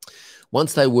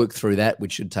 Once they work through that,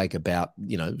 which should take about,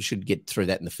 should get through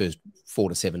that in the first 4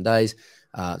 to 7 days,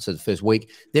 so the first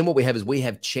week. Then what we have is we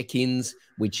have check-ins.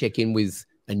 We check in with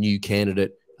a new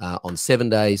candidate on 7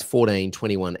 days, 14,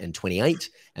 21, and 28.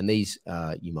 And these,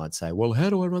 you might say, well, how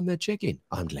do I run that check-in?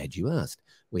 I'm glad you asked.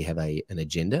 We have an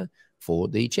agenda for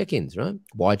the check-ins, right?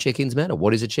 Why check-ins matter?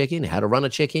 What is a check-in? How to run a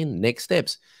check-in? Next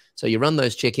steps. So you run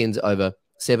those check-ins over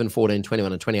 7, 14,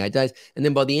 21, and 28 days. And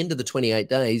then by the end of the 28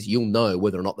 days, you'll know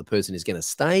whether or not the person is going to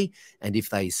stay. And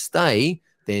if they stay,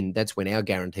 then that's when our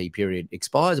guarantee period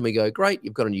expires. And we go, great,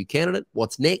 you've got a new candidate.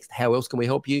 What's next? How else can we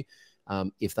help you?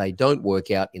 If they don't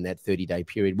work out in that 30-day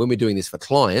period, when we're doing this for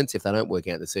clients, if they don't work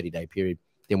out in the 30-day period,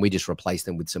 then we just replace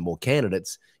them with some more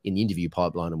candidates in the interview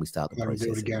pipeline and we start the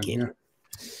process again. Yeah.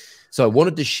 So I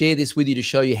wanted to share this with you to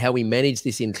show you how we manage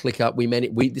this in ClickUp.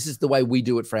 This is the way we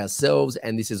do it for ourselves,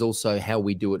 and this is also how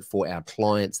we do it for our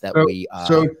clients that we are.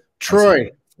 So Troy,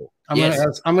 I'm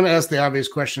going to ask the obvious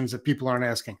questions that people aren't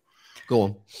asking. Go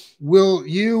on. Will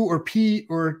you or Pete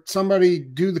or somebody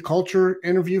do the culture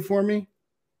interview for me?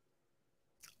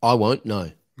 I won't.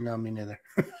 No. No, me neither.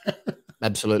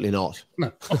 Absolutely not.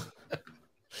 No.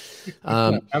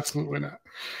 No, absolutely not.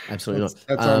 Absolutely not.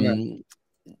 That's on that.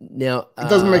 Now it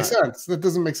doesn't make sense. That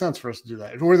doesn't make sense for us to do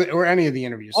that, or any of the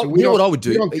interviews. So we know what I would do.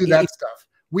 We don't do that stuff.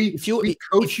 We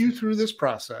coach you through this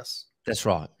process. That's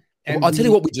right. And I'll tell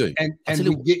you what we do. And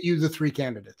we get you the 3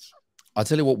 candidates. I'll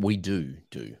tell you what we do,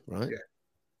 right? Yeah.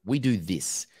 We do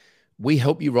this. We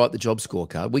help you write the job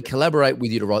scorecard. We collaborate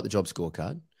with you to write the job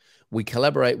scorecard. We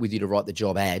collaborate with you to write the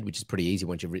job ad, which is pretty easy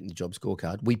once you've written the job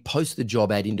scorecard. We post the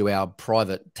job ad into our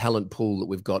private talent pool that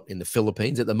we've got in the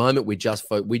Philippines. At the moment, we just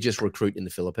recruit in the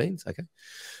Philippines, okay?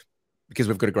 Because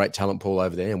we've got a great talent pool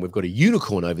over there, and we've got a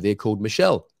unicorn over there called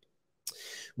Michelle.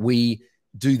 We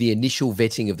do the initial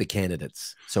vetting of the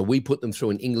candidates. So we put them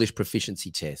through an English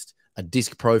proficiency test, a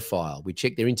DISC profile. We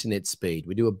check their internet speed.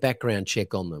 We do a background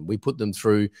check on them. We put them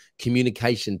through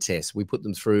communication tests. We put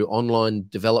them through online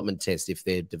development tests if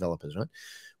they're developers, right?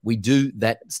 We do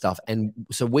that stuff. And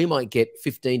so we might get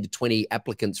 15 to 20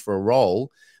 applicants for a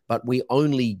role, but we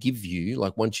only give you,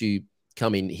 like once you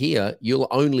come in here, you'll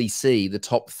only see the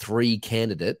top 3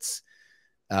 candidates.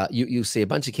 You'll see a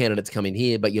bunch of candidates come in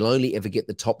here, but you'll only ever get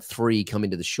the top 3 come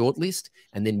into the shortlist.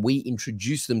 And then we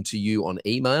introduce them to you on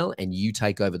email and you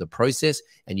take over the process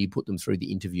and you put them through the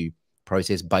interview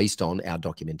process based on our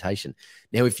documentation.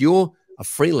 Now, if you're a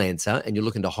freelancer and you're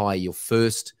looking to hire your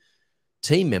first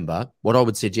team member, what I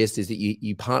would suggest is that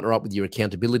you partner up with your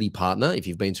accountability partner if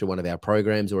you've been through one of our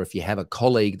programs, or if you have a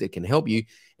colleague that can help you,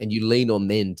 and you lean on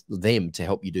them to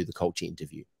help you do the culture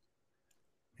interview.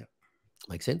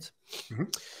 Make sense?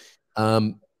 Mm-hmm.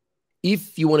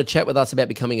 If you want to chat with us about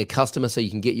becoming a customer so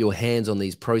you can get your hands on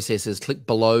these processes, click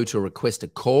below to request a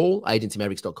call,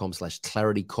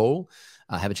 agencymavericks.com/clarity call.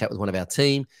 Have a chat with one of our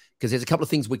team, because there's a couple of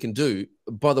things we can do.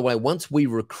 By the way, once we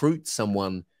recruit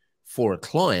someone for a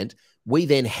client, we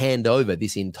then hand over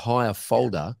this entire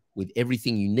folder with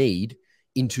everything you need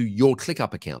into your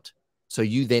ClickUp account. So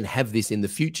you then have this in the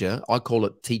future. I call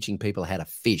it teaching people how to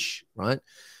fish, right?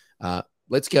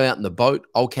 Let's go out in the boat.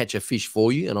 I'll catch a fish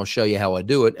for you and I'll show you how I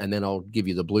do it. And then I'll give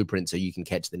you the blueprint so you can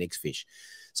catch the next fish.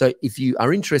 So if you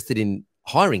are interested in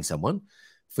hiring someone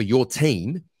for your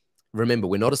team, remember,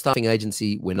 we're not a staffing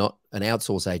agency. We're not an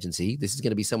outsource agency. This is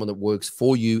going to be someone that works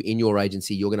for you in your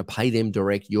agency. You're going to pay them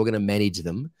direct. You're going to manage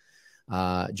them.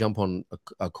 Jump on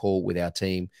a call with our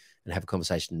team and have a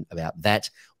conversation about that.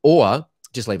 Or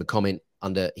just leave a comment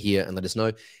under here and let us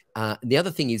know. The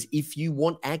other thing is, if you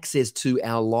want access to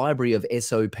our library of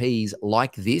SOPs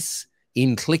like this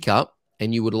in ClickUp,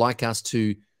 and you would like us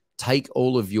to take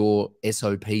all of your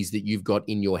SOPs that you've got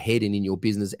in your head and in your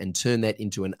business and turn that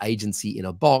into an agency in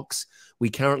a box, we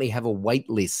currently have a wait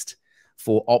list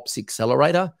for Ops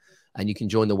Accelerator, and you can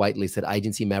join the wait list at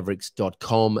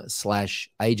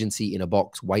agencymavericks.com/agency in a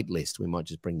box waitlist. We might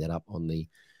just bring that up on the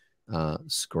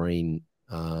screen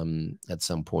at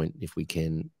some point if we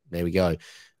can. There we go.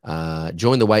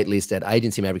 Join the waitlist at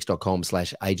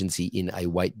agencymavericks.com/agency in a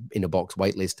box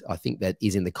waitlist. I think that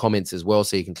is in the comments as well,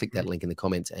 so you can click that link in the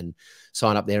comments and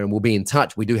sign up there, and we'll be in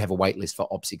touch. We do have a waitlist for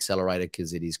Ops Accelerator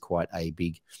because it is quite a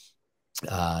big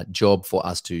job for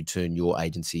us to turn your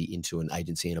agency into an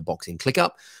agency in a box in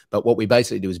ClickUp. But what we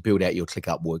basically do is build out your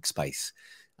ClickUp workspace.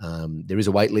 There is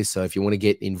a wait list. So if you want to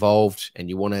get involved and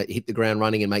you want to hit the ground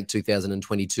running and make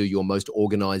 2022 your most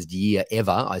organized year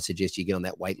ever, I suggest you get on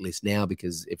that wait list now,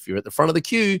 because if you're at the front of the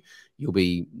queue, you'll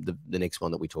be the next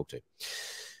one that we talk to.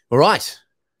 All right.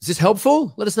 Is this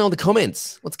helpful? Let us know in the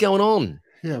comments. What's going on?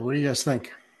 Yeah. What do you guys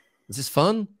think? Is this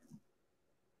fun?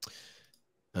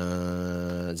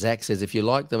 Zach says, if you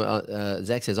like them,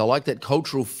 Zach says, I like that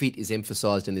cultural fit is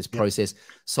emphasized in this process.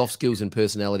 Soft skills and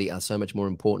personality are so much more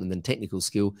important than technical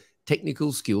skill.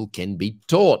 Technical skill can be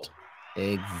taught.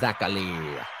 Exactly.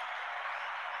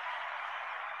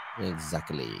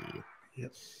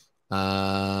 Yep.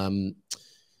 All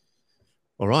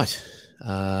right.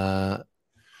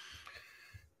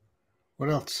 What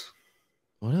else?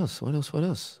 What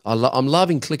else? I'm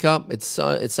loving ClickUp.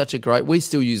 It's such a great. We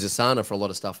still use Asana for a lot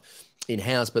of stuff in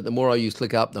house, but the more I use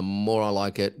ClickUp, the more I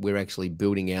like it. We're actually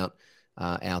building out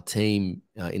our team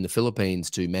in the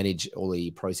Philippines to manage all the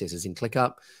processes in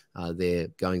ClickUp. They're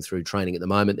going through training at the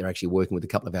moment. They're actually working with a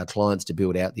couple of our clients to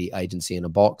build out the agency in a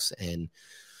box, and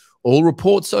all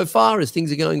reports so far is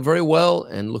things are going very well,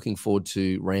 and looking forward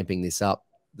to ramping this up.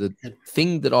 The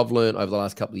thing that I've learned over the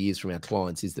last couple of years from our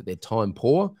clients is that they're time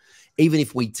poor. Even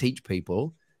if we teach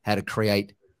people how to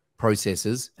create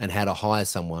processes and how to hire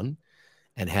someone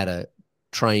and how to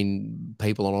train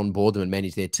people and onboard them and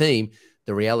manage their team,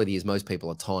 the reality is most people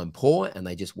are time poor and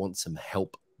they just want some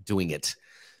help doing it.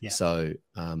 Yeah. So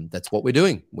that's what we're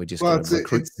doing. We're just going to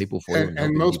recruit people for you.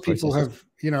 And most people have,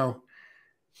 you know,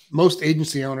 most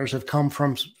agency owners have come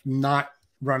from not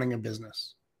running a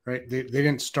business. Right. They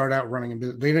didn't start out running a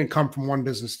business. They didn't come from one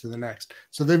business to the next.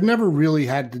 So they've never really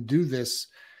had to do this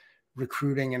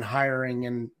recruiting and hiring.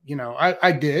 And, you know,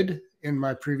 I did in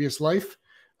my previous life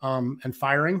and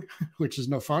firing, which is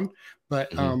no fun.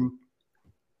 But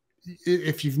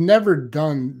if you've never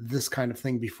done this kind of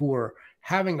thing before,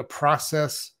 having a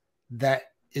process that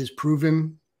is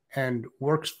proven and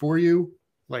works for you,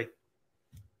 like,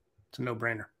 it's a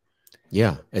no-brainer.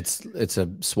 Yeah, it's a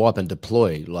swipe and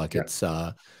deploy. Like it's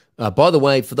by the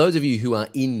way, for those of you who are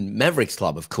in Mavericks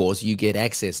Club, of course, you get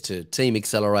access to Team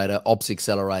Accelerator, Ops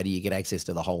Accelerator. You get access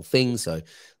to the whole thing. So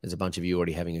there's a bunch of you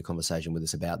already having a conversation with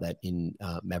us about that in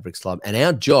Mavericks Club. And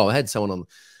our job, I had someone on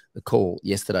the call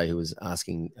yesterday who was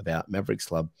asking about Mavericks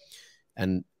Club,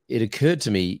 and it occurred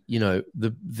to me, you know,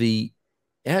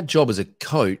 our job as a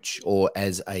coach or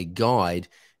as a guide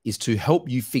is to help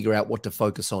you figure out what to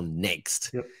focus on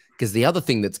next. Yep. Because the other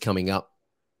thing that's coming up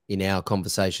in our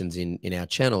conversations in our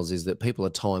channels is that people are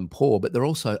time poor, but they're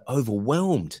also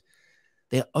overwhelmed.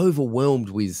 They're overwhelmed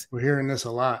with. We're hearing this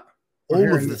a lot. We're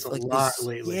hearing this a lot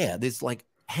lately. Yeah, there's like,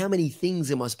 how many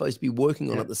things am I supposed to be working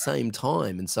on at the same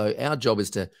time? And so our job is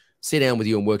to sit down with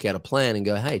you and work out a plan and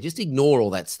go, hey, just ignore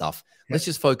all that stuff. Let's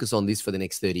just focus on this for the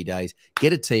next 30 days.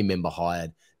 Get a team member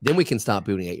hired. Then we can start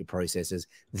building out your processes.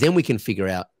 Then we can figure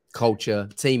out culture,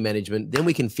 team management. Then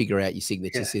we can figure out your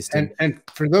signature system. And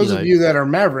for those of you that are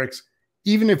Mavericks,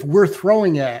 even if we're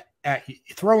throwing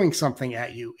something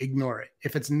at you, ignore it.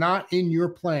 If it's not in your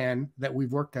plan that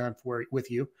we've worked on with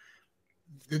you,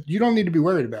 you don't need to be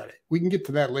worried about it. We can get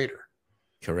to that later.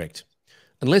 Correct.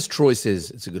 Unless Troy says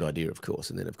it's a good idea, of course.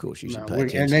 And then, of course, you should pay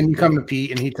attention. And then you come to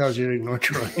Pete and he tells you to ignore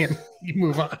Troy and you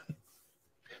move on.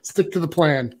 Stick to the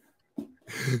plan.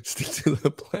 Stick to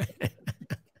the plan.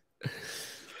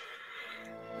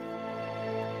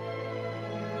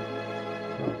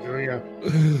 There we go.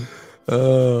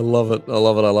 Oh, I love it. I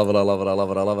love it. I love it. I love it. I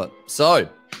love it. I love it. So,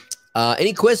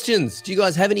 any questions? Do you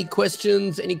guys have any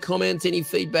questions, any comments, any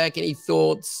feedback, any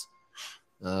thoughts?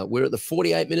 We're at the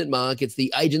 48-minute mark. It's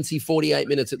the agency 48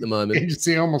 minutes at the moment.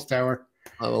 Agency almost hour.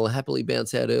 I will happily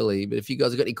bounce out early. But if you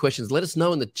guys have got any questions, let us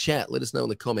know in the chat. Let us know in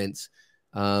the comments.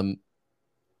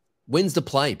 When's the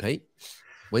play, Pete?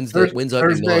 When's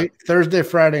opening night? Thursday,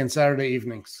 Friday, and Saturday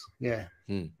evenings. Yeah.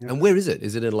 Yeah. And where is it?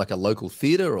 Is it in like a local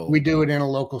theater, or we do it in a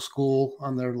local school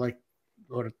on their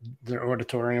their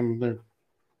auditorium, their,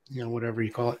 you know, whatever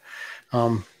you call it.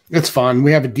 It's fun.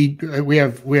 We have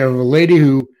a lady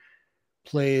who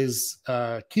plays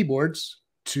keyboards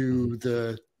to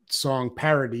the song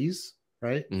parodies,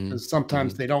 right? Because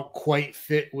sometimes they don't quite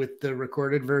fit with the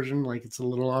recorded version, like it's a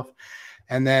little off.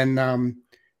 And then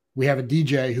we have a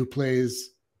DJ who plays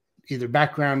either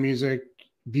background music,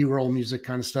 B-roll music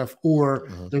kind of stuff, or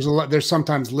there's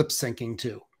sometimes lip syncing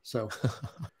too. So,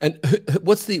 and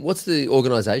what's the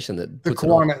organization that the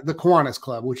Kiwanis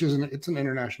Club, which is it's an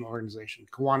international organization,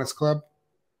 Kiwanis Club.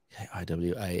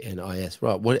 IWANIS,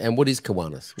 right? What is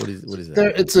Kiwanis? What is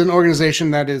that? It's an organization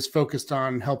that is focused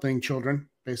on helping children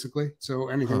basically. So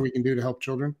anything we can do to help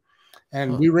children.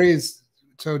 And we raise,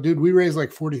 we raise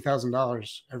like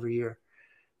 $40,000 every year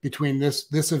between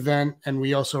this event, and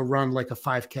we also run like a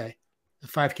 5K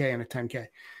and a 10K.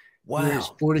 Wow. We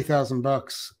raised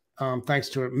 $40,000 thanks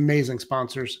to amazing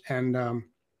sponsors. And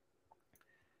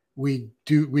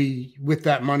with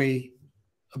that money,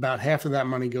 about half of that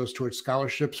money goes towards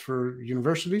scholarships for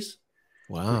universities.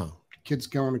 Wow. Kids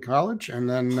going to college. And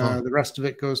then the rest of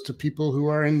it goes to people who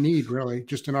are in need, really,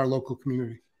 just in our local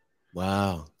community.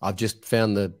 Wow. I've just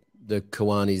found the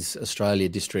Kiwanis Australia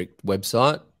District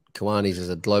website. Kiwanis is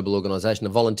a global organization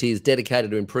of volunteers dedicated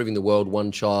to improving the world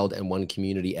one child and one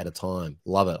community at a time.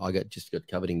 Love it. I just got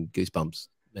covered in goosebumps,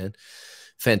 man.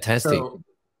 Fantastic.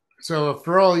 So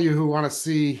for all of you who want to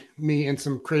see me in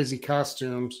some crazy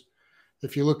costumes,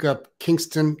 if you look up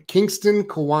Kingston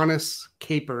Kiwanis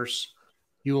Capers,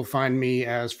 you will find me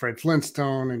as Fred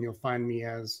Flintstone, and you'll find me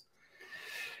as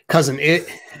Cousin It,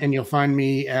 and you'll find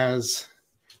me as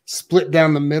split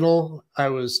down the middle. I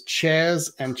was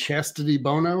Chaz and Chastity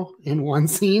Bono in one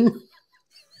scene,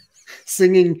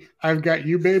 singing "I've Got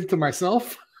You, Babe" to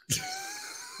myself.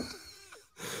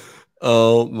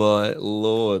 Oh my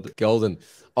Lord. Golden.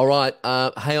 All right.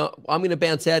 Hey, I'm going to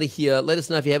bounce out of here. Let us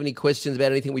know if you have any questions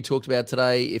about anything we talked about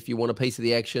today. If you want a piece of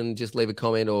the action, just leave a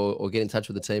comment or get in touch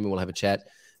with the team, and we'll have a chat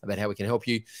about how we can help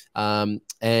you. And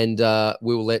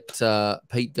we will let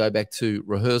Pete go back to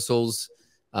rehearsals.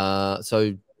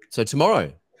 So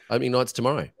tomorrow, opening night's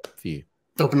tomorrow for you.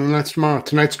 Opening night's tomorrow.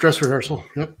 Tonight's dress rehearsal.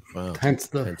 Yep. Wow. Hence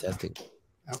the fantastic.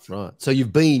 outfit. Right. So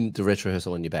you've been to dress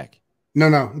rehearsal and you're back.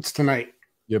 No, it's tonight.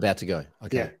 You're about to go.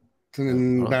 Okay. Yeah. It's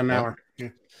in about an hour. Yeah.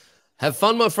 Have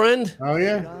fun, my friend. Oh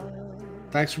yeah.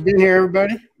 Thanks for being here,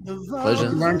 everybody. Pleasure.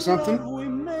 Learn something.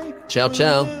 Ciao,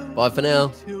 ciao. Bye for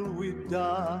now.